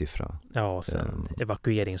knäpp siffra. Ja, sen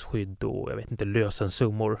evakueringsskydd och jag vet inte,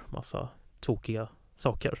 lösensummor, massa tokiga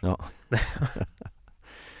saker. Ja.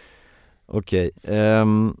 Okej.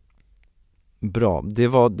 Bra. Det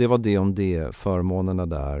var det om det, förmånerna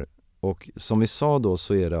där. Och som vi sa då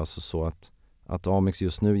så är det alltså så att Amex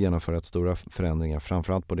just nu genomför rätt stora förändringar,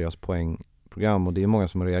 framförallt på deras poängprogram, och det är många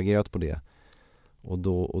som har reagerat på det. Och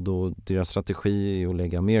då deras strategi är att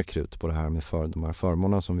lägga mer krut på det här med de här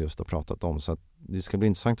förmånerna som vi just har pratat om. Så att det ska bli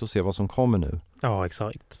intressant att se vad som kommer nu. Ja,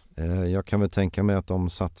 exakt. Jag kan väl tänka mig att de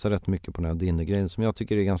satsar rätt mycket på den här Dinner-grejen som jag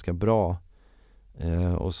tycker är ganska bra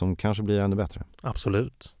och som kanske blir ännu bättre.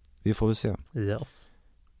 Absolut. Vi får väl se. Yes.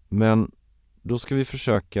 Men då ska vi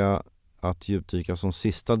försöka att djupdyka som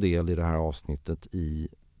sista del i det här avsnittet i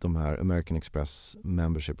de här American Express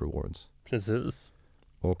Membership Rewards. Precis.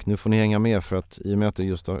 Och nu får ni hänga med, för att i och med att det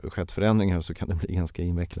just har skett förändringar så kan det bli ganska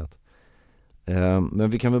invecklat. Men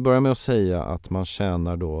vi kan väl börja med att säga att man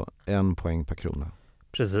tjänar då 1 poäng per krona.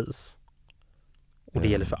 Precis. Och det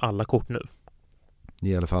gäller för alla kort nu. Det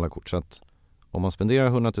gäller för alla kort. Så att om man spenderar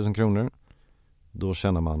 100 000 kronor, då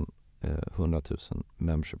tjänar man 100 000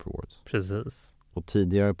 membership rewards. Precis. Och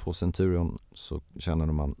tidigare på Centurion så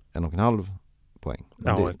tjänade man 1,5 poäng.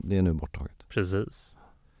 Ja, det är nu borttaget. Precis.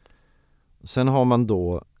 Sen har man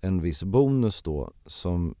då en viss bonus då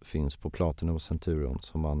som finns på Platinum och Centurion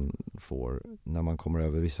som man får när man kommer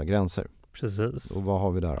över vissa gränser. Precis. Och vad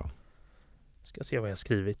har vi där då? Ska se vad jag har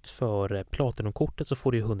skrivit. För Platinum-kortet så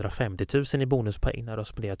får du 150 000 i bonuspoäng när du har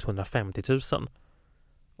spenderat 150 000.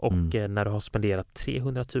 Och när du har spenderat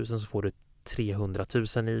 300 000 så får du 300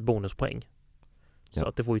 000 i bonuspoäng. Så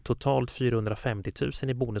att det får ju totalt 450 000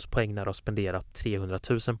 i bonuspoäng när du har spenderat 300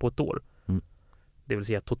 000 på ett år. Det vill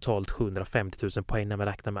säga totalt 750 000 poäng när man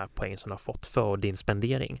räknar med poäng som du har fått för din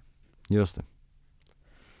spendering. Just det.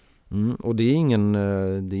 Och det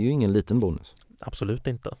är ju ingen liten bonus. Absolut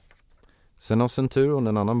inte. Sen har Centurion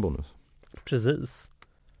en annan bonus. Precis.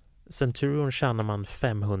 Centurion tjänar man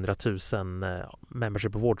 500 000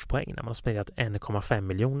 membership rewards-poäng när man har spenderat 1,5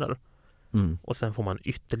 miljoner. Och sen får man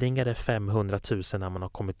ytterligare 500 000 när man har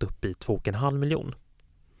kommit upp i 2,5 miljon.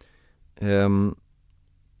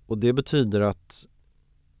 Och det betyder att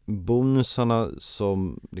bonusarna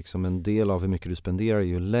som liksom en del av hur mycket du spenderar är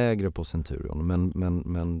ju lägre på Centurion.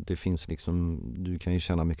 Men det finns liksom, du kan ju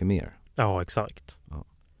tjäna mycket mer. Ja, exakt. Ja.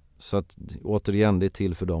 Så att återigen, det är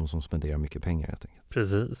till för de som spenderar mycket pengar helt enkelt.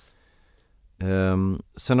 Precis.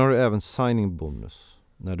 Sen har du även signing bonus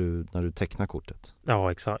när du tecknar kortet.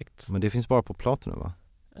 Ja, exakt. Men det finns bara på Platinum, va?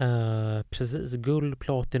 Precis. Guld,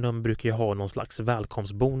 Platinum brukar ju ha någon slags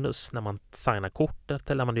välkomstbonus när man signar kortet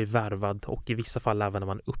eller när man är värvad, och i vissa fall även när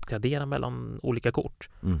man uppgraderar mellan olika kort.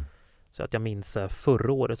 Så att jag minns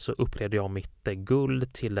förra året så uppgraderade jag mitt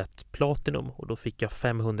guld till ett Platinum och då fick jag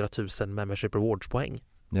 500 000 membership rewards-poäng.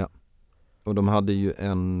 Ja. Och de hade ju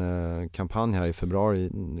en kampanj här i februari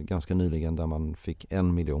ganska nyligen där man fick 1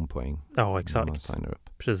 miljon poäng. Ja, exakt. När man signar upp.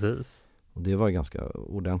 Precis. Och det var ganska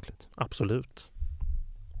ordentligt. Absolut.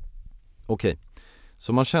 Okej.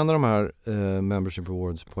 Så man tjänar de här membership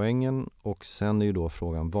rewards-poängen och sen är ju då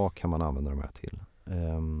frågan, vad kan man använda de här till?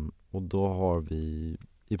 Och då har vi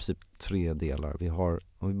i princip 3 delar.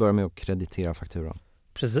 Om vi börjar med att kreditera fakturan.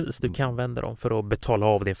 Precis, du kan använda dem för att betala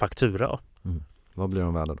av din faktura. Vad blir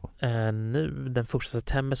de värda då? Nu den 1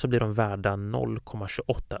 september så blir de värda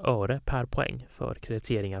 0,28 öre per poäng för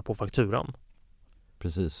krediteringar på fakturan.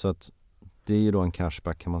 Precis, så att det är ju då en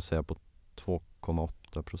cashback kan man säga på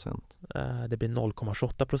 2,8%. Det blir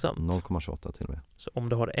 0,28%. 0,28 till och med. Så om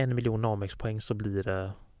du har 1 miljon Amex-poäng så blir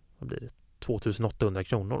det 2800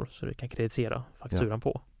 kronor så du kan kreditera fakturan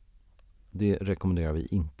på. Det rekommenderar vi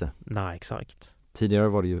inte. Nej, exakt. Tidigare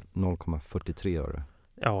var det ju 0,43 öre.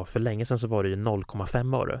 Ja, för länge sedan så var det ju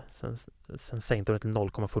 0,5 öre. Sen sänkte det till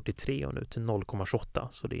 0,43 och nu till 0,28.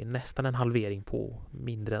 Så det är nästan en halvering på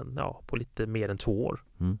på lite mer än 2 år.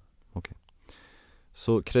 Okej.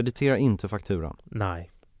 Så kreditera inte fakturan.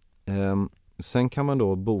 Nej. Sen kan man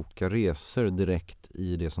då boka resor direkt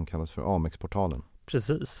i det som kallas för Amex-portalen.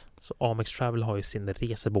 Precis. Så Amex Travel har ju sin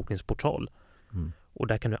resebokningsportal. Och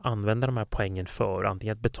där kan du använda de här poängen för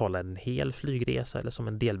antingen att betala en hel flygresa eller som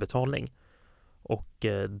en delbetalning. Och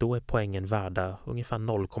då är poängen värda ungefär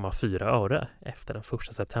 0,4 öre efter den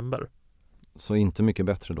 1 september. Så inte mycket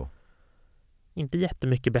bättre då? Inte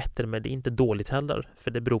jättemycket bättre, men det är inte dåligt heller.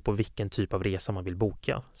 För det beror på vilken typ av resa man vill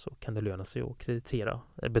boka. Så kan det löna sig att kreditera,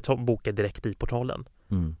 boka direkt i portalen.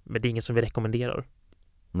 Men det är inget som vi rekommenderar.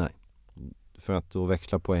 Nej. För att då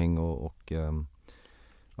växla poäng och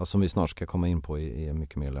som vi snart ska komma in på är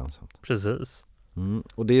mycket mer lönsamt. Precis.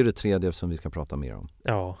 Och det är det tredje som vi ska prata mer om.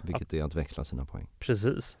 Ja. Vilket är att växla sina poäng.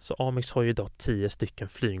 Precis. Så Amex har ju idag 10 stycken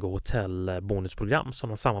flyg- och hotellbonusprogram som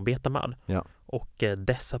de samarbetar med. Ja. Och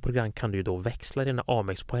dessa program kan du ju då växla dina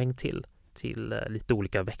Amex-poäng till lite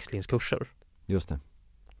olika växlingskurser. Just det.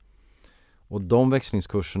 Och de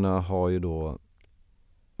växlingskurserna har ju då,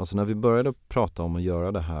 alltså när vi började prata om att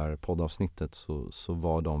göra det här poddavsnittet så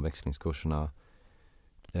var de växlingskurserna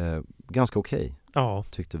ganska okej. Ja,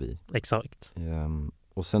 tyckte vi. Exakt.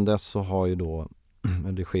 Och sen dess så har ju då,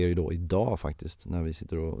 det sker ju då idag faktiskt när vi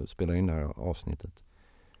sitter och spelar in det här avsnittet,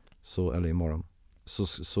 eller imorgon,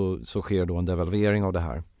 så sker då en devalvering av det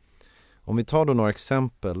här. Om vi tar då några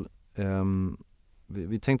exempel,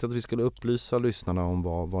 vi tänkte att vi skulle upplysa lyssnarna om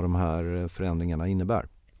vad de här förändringarna innebär.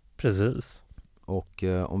 Precis. Och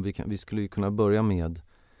vi skulle ju kunna börja med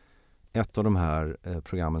ett av de här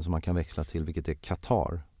programmen som man kan växla till, vilket är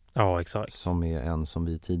Qatar. Ja, exakt. Som är en som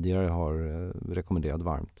vi tidigare har rekommenderat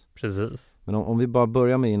varmt. Precis. Men om vi bara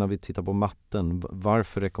börjar med innan vi tittar på matten,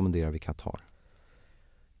 varför rekommenderar vi Qatar?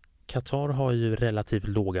 Qatar har ju relativt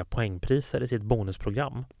låga poängpriser i sitt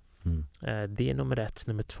bonusprogram. Det är nummer 1.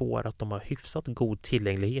 Nummer 2 är att de har hyfsat god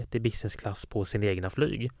tillgänglighet i businessklass på sin egna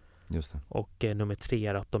flyg. Just det. Och nummer 3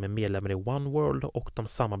 är att de är medlemmar i One World och de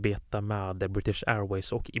samarbetar med British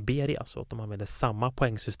Airways och Iberia, så att de använder samma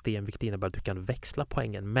poängsystem, vilket innebär att du kan växla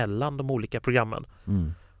poängen mellan de olika programmen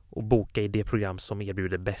och boka i det program som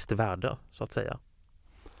erbjuder bäst värde, så att säga.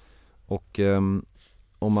 Och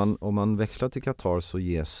om man växlar till Qatar så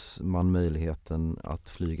ges man möjligheten att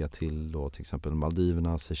flyga till då till exempel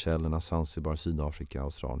Maldiverna, Seychellerna, Zanzibar, Sydafrika,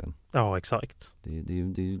 Australien. Ja, exakt. Det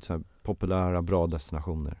är så här populära, bra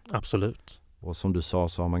destinationer. Absolut. Och som du sa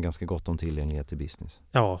så har man ganska gott om tillgänglighet i business.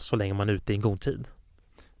 Ja, så länge man är ute i en god tid.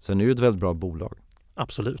 Sen är det ett väldigt bra bolag.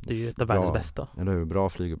 Absolut, det är ju ett av världens bästa. Eller hur? Bra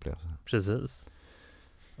flygupplevelse. Precis.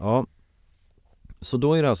 Ja, så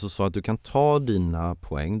då är det alltså så att du kan ta dina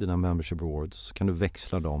poäng, dina membership rewards, så kan du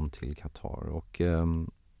växla dem till Qatar. Och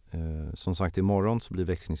som sagt, imorgon så blir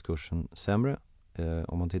växlingskursen sämre.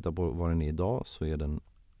 Om man tittar på vad den är idag så är den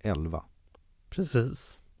 11.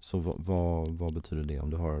 Precis. Så vad betyder det om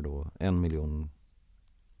du har då 1 miljon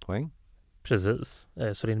poäng? Precis.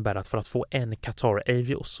 Så det innebär att för att få en Qatar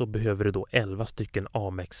Avios så behöver du då 11 stycken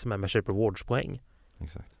Amex Membership Rewards poäng.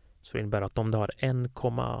 Exakt. Så det innebär att om du har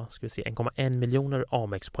 1,1 miljoner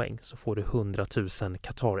Amex poäng så får du 100 000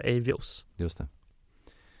 Qatar Avios. Just det.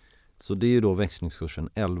 Så det är ju då växlingskursen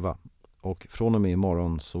 11. Och från och med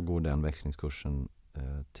imorgon så går den växlingskursen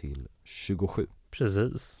till 27.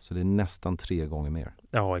 Precis. Så det är nästan 3 gånger mer.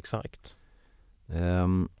 Ja, exakt.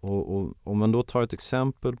 Och om man då tar ett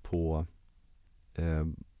exempel på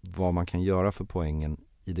vad man kan göra för poängen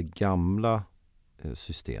i det gamla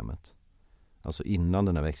systemet, alltså innan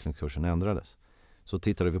den här växlingskursen ändrades, så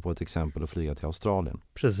tittade vi på ett exempel att flyga till Australien.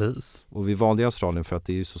 Precis. Och vi valde Australien för att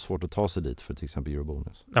det är så svårt att ta sig dit för till exempel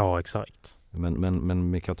Eurobonus. Ja, exakt.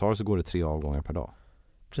 Men med Qatar så går det 3 avgångar per dag.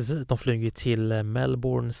 Precis, de flyger till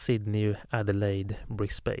Melbourne, Sydney, Adelaide,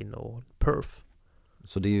 Brisbane och Perth.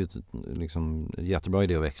 Så det är ju liksom en jättebra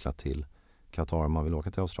idé att växla till Qatar om man vill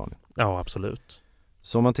åka till Australien. Ja, absolut.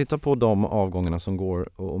 Så om man tittar på de avgångarna som går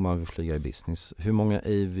och om man vill flyga i business, hur många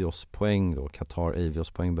Avios-poäng då, Qatar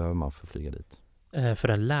Avios-poäng behöver man för att flyga dit? För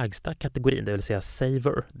den lägsta kategorin, det vill säga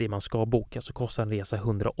Saver, det man ska boka, så kostar en resa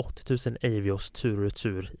 180 000 Avios tur och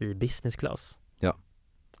retur i business class. Ja.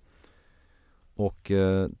 Och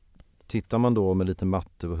tittar man då med lite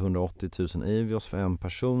matte på 180 000 Avios för en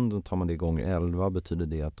person, då tar man det gånger 11, betyder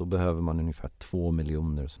det att då behöver man ungefär 2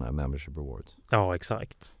 miljoner sådana här membership rewards. Ja,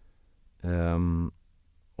 exakt.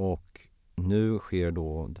 Och nu sker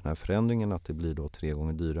då den här förändringen att det blir då 3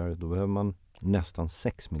 gånger dyrare. Då behöver man nästan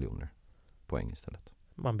 6 miljoner poäng istället.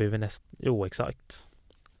 Man behöver exakt.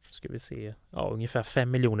 Ska vi se. Ja, ungefär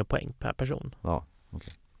 5 miljoner poäng per person. Ja,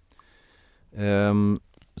 okej.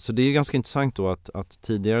 Så det är ganska intressant då att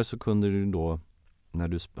tidigare så kunde du då, när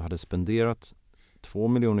du hade spenderat 2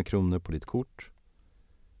 miljoner kronor på ditt kort,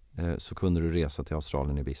 så kunde du resa till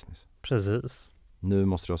Australien i business. Precis. Nu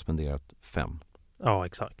måste du ha spenderat 5. Ja,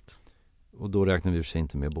 exakt. Och då räknar vi i och för sig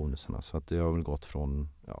inte med bonusarna. Så att det har väl gått från,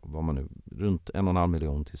 vad man nu, runt 1,5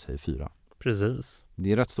 miljon till säg 4. Precis.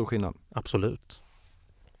 Det är rätt stor skillnad. Absolut.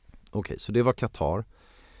 Okej, så det var Qatar.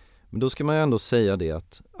 Men då ska man ju ändå säga det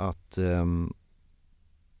att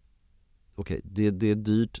det är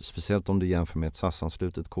dyrt, speciellt om du jämför med ett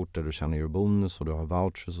SAS-anslutet kort där du tjänar eurobonus och du har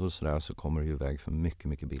vouchers och sådär, så kommer du ju iväg för mycket,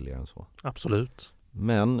 mycket billigare än så. Absolut.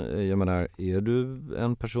 Men jag menar, är du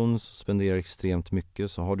en person som spenderar extremt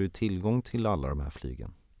mycket så har du tillgång till alla de här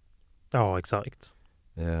flygen. Ja, exakt.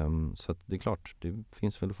 Så att det är klart, det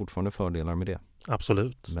finns väl fortfarande fördelar med det.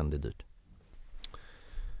 Absolut. Men det är dyrt.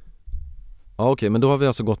 Ja, okej, men då har vi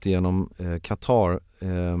alltså gått igenom Qatar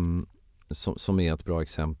som är ett bra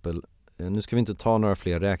exempel. Nu ska vi inte ta några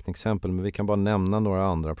fler räkneexempel, men vi kan bara nämna några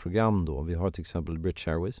andra program då. Vi har till exempel British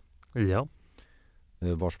Airways. Ja.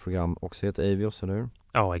 Vars program också heter Avios, eller hur?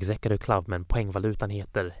 Ja, Executive Club, men poängvalutan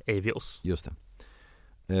heter Avios. Just det.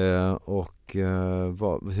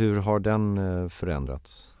 Hur har den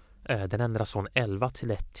förändrats? Den ändras från 11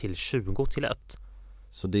 till 1 till 20 till 1.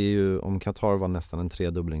 Så det är ju, om Qatar var nästan en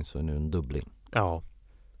tredubbling så är nu en dubbling. Ja.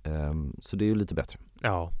 Så det är ju lite bättre.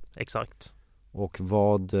 Ja, exakt. Och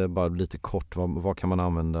bara lite kort, vad kan man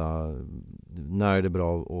använda, när är det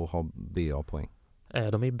bra att ha BA-poäng?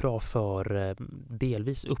 De är bra för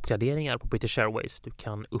delvis uppgraderingar på British Airways. Du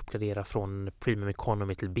kan uppgradera från Premium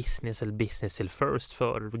Economy till Business eller Business till First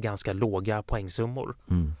för ganska låga poängsummor.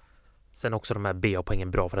 Mm. Sen också de här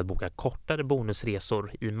BA-poängen bra för att boka kortare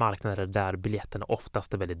bonusresor i marknader där biljetterna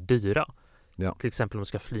oftast är väldigt dyra. Ja. Till exempel om du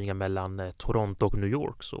ska flyga mellan Toronto och New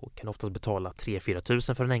York så kan du oftast betala 3-4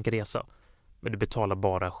 tusen för en enkel resa. Men du betalar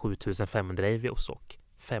bara 7 500 Avios och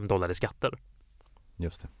 $5 i skatter.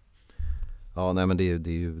 Just det. Ja, nej men det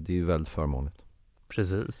är ju väldigt förmånligt.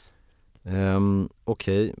 Precis.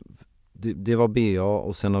 Okej. Det var BA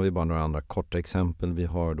och sen har vi bara några andra korta exempel. Vi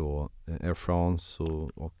har då Air France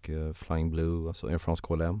och Flying Blue, alltså Air France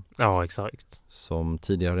KLM. Ja, exakt. Som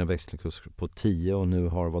tidigare hade en växelkurs på 10 och nu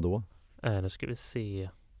har vad då? Nu ska vi se.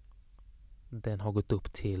 Den har gått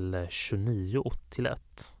upp till 29 till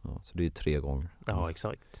 1. Ja, så det är 3 gånger. Ja,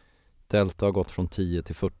 exakt. Delta har gått från 10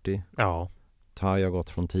 till 40. Ja. Thai har gått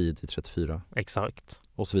från 10 till 34. Exakt.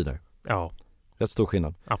 Och så vidare. Ja. Rätt stor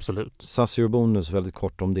skillnad. Absolut. SAS Eurobonus, väldigt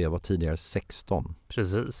kort om det, var tidigare 16.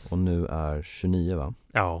 Precis. Och nu är 29, va?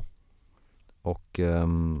 Ja. Och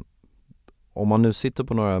om man nu sitter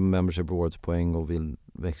på några membership rewards poäng och vill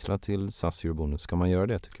växla till SAS Eurobonus, ska man göra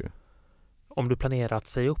det tycker du? Om du planerar att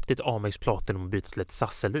säga upp ditt Amex Platinum och byta till ett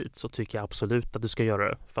SAS Elite så tycker jag absolut att du ska göra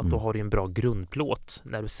det. För att då har du en bra grundplåt.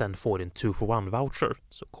 När du sen får din 2-for-1-voucher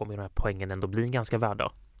så kommer de här poängen ändå bli ganska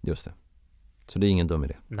värda. Just det. Så det är ingen dum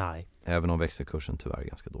idé? Nej. Även om växelkursen tyvärr är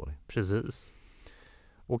ganska dålig. Precis.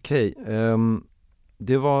 Okej,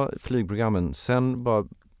 det var flygprogrammen. Sen bara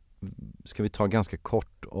ska vi ta ganska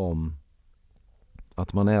kort om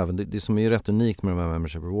att man även, det som är rätt unikt med de här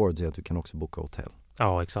membership rewards är att du kan också boka hotell.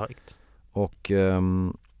 Ja, exakt. Och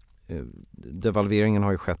devalveringen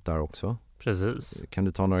har ju skett där också. Precis. Kan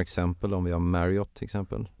du ta några exempel om vi har Marriott till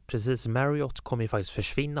exempel? Precis, Marriott kommer ju faktiskt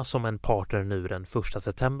försvinna som en partner nu den 1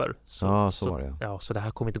 september. Så var det. Ja, så det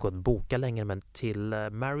här kommer inte gå att boka längre, men till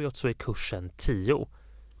Marriott så är kursen 10.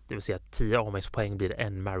 Det vill säga att 10 Amex-poäng blir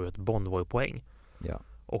en Marriott Bonvoy-poäng. Ja.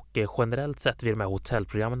 Och generellt sett vid de här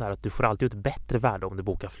hotellprogrammen är att du får alltid ut bättre värde om du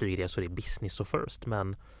bokar flygresor i business och first.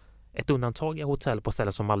 Men ett undantag är hotell på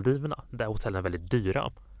ställen som Maldiverna, där hotellen är väldigt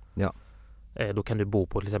dyra. Ja. Då kan du bo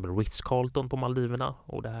på till exempel Ritz-Carlton på Maldiverna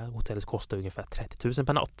och det här hotellet kostar ungefär 30 000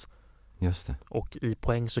 per natt. Just det. Och i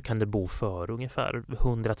poäng så kan du bo för ungefär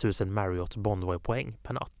 100 000 Marriott Bonvoy-poäng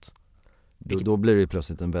per natt. Då blir det ju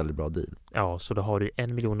plötsligt en väldigt bra deal. Ja, så då har du 1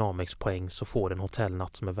 miljon Amex-poäng så får du en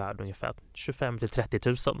hotellnatt som är värd ungefär 25 till 30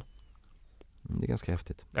 000. Det är ganska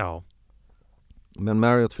häftigt. Ja. Men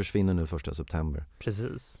Marriott försvinner nu 1 september.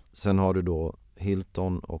 Precis. Sen har du då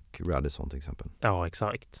Hilton och Radisson till exempel. Ja,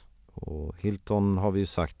 exakt. Och Hilton har vi ju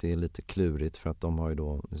sagt är lite klurigt för att de har ju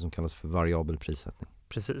då det som kallas för variabel prissättning.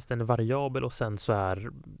 Precis, den är variabel och sen så är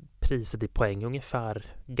priset i poäng ungefär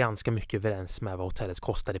ganska mycket överens med vad hotellet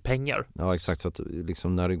kostar i pengar. Ja, exakt. Så att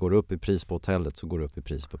liksom när det går upp i pris på hotellet så går det upp i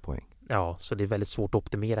pris på poäng. Ja, så det är väldigt svårt att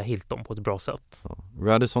optimera Hilton på ett bra sätt. Ja.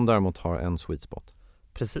 Radisson däremot har en sweet spot.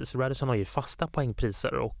 Precis, Radisson har ju fasta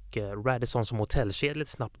poängpriser och Radisson som hotellkedja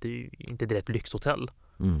lite snabbt är ju inte direkt lyxhotell.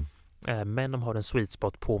 Men de har en sweet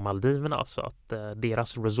spot på Maldiverna så att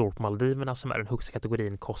deras resort på Maldiverna som är den högsta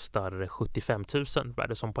kategorin kostar 75 000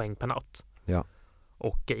 Radisson poäng per natt. Ja.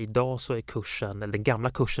 Och idag så är kursen, eller den gamla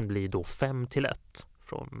kursen blir då 5-1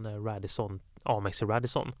 från Radisson, Amex till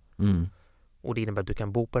Radisson. Och det innebär att du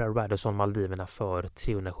kan bo på det här Radisson Maldiverna för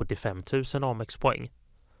 375 000 Amex poäng.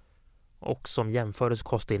 Och som jämförelse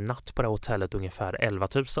kostar en natt på det här hotellet ungefär 11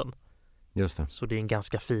 000. Just det. Så det är en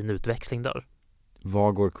ganska fin utväxling där.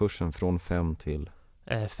 Vad går kursen från 5 till?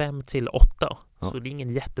 5 till 8. Ja. Så det är ingen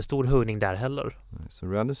jättestor höjning där heller. Så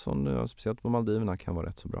Radisson, speciellt på Maldiverna, kan vara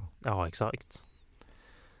rätt så bra. Ja, exakt.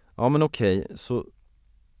 Ja, men okej. Så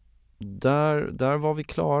där var vi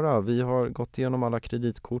klara. Vi har gått igenom alla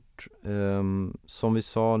kreditkort. Som vi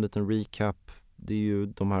sa, en liten recap. Det är ju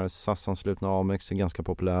de här SAS-anslutna Amex är ganska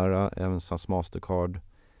populära. Även SAS Mastercard.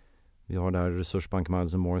 Vi har där Resursbank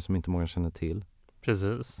Miles & More som inte många känner till.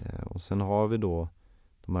 Precis. Och sen har vi då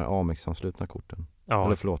de här Amex-anslutna korten. Ja.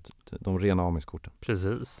 Eller förlåt, de rena Amex-korten.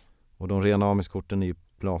 Precis. Och de rena Amex-korten är ju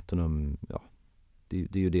Platinum, ja,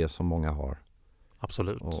 det är ju det som många har.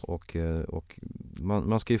 Absolut. Och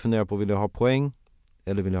man ska ju fundera på, vill jag ha poäng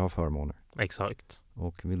eller vill jag ha förmåner? Exakt.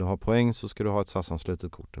 Och vill du ha poäng så ska du ha ett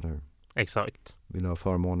SAS-anslutet kort, eller hur? Exakt. Vill du ha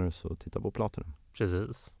förmåner så titta på Platinum.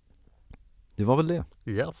 Precis. Det var väl det.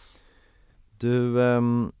 Yes. Du,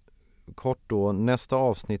 kort då, nästa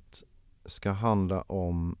avsnitt ska handla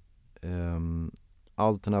om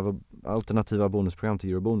alternativa bonusprogram till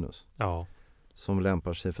Eurobonus. Ja. Som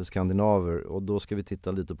lämpar sig för skandinaver. Och då ska vi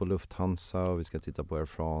titta lite på Lufthansa och vi ska titta på Air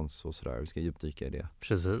France och sådär. Vi ska djupdyka i det.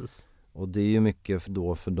 Precis. Och det är ju mycket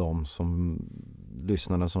då för de som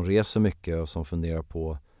lyssnarna som reser mycket och som funderar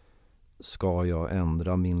på, ska jag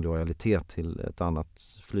ändra min lojalitet till ett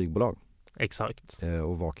annat flygbolag? Exakt.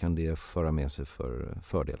 Och vad kan det föra med sig för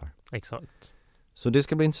fördelar? Exakt. Så det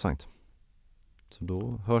ska bli intressant. Så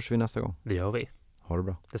då hörs vi nästa gång. Det gör vi. Ha det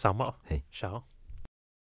bra. Detsamma. Hej. Ciao.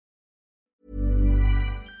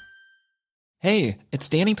 Hey,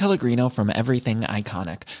 it's Danny Pellegrino from Everything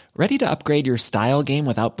Iconic. Ready to upgrade your style game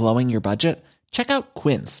without blowing your budget? Check out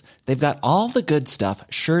Quince. They've got all the good stuff,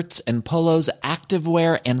 shirts and polos,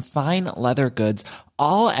 activewear and fine leather goods,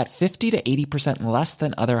 all at 50 to 80% less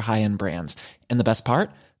than other high-end brands. And the best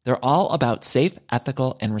part? They're all about safe,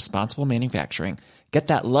 ethical and responsible manufacturing. Get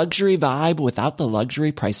that luxury vibe without the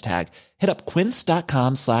luxury price tag. Hit up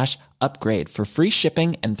quince.com/upgrade for free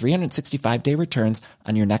shipping and 365-day returns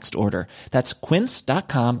on your next order. That's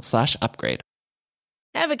quince.com/upgrade.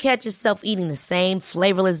 Ever catch yourself eating the same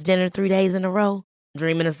flavorless dinner 3 days in a row?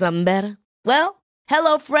 Dreaming of something better? Well,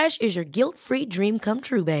 HelloFresh is your guilt-free dream come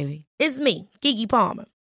true, baby. It's me, Keke Palmer.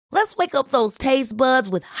 Let's wake up those taste buds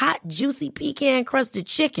with hot, juicy pecan-crusted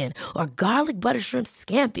chicken or garlic butter shrimp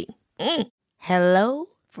scampi. Hello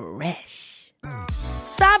Fresh.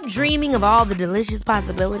 Stop dreaming of all the delicious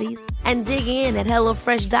possibilities and dig in at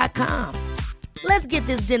HelloFresh.com. Let's get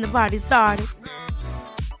this dinner party started.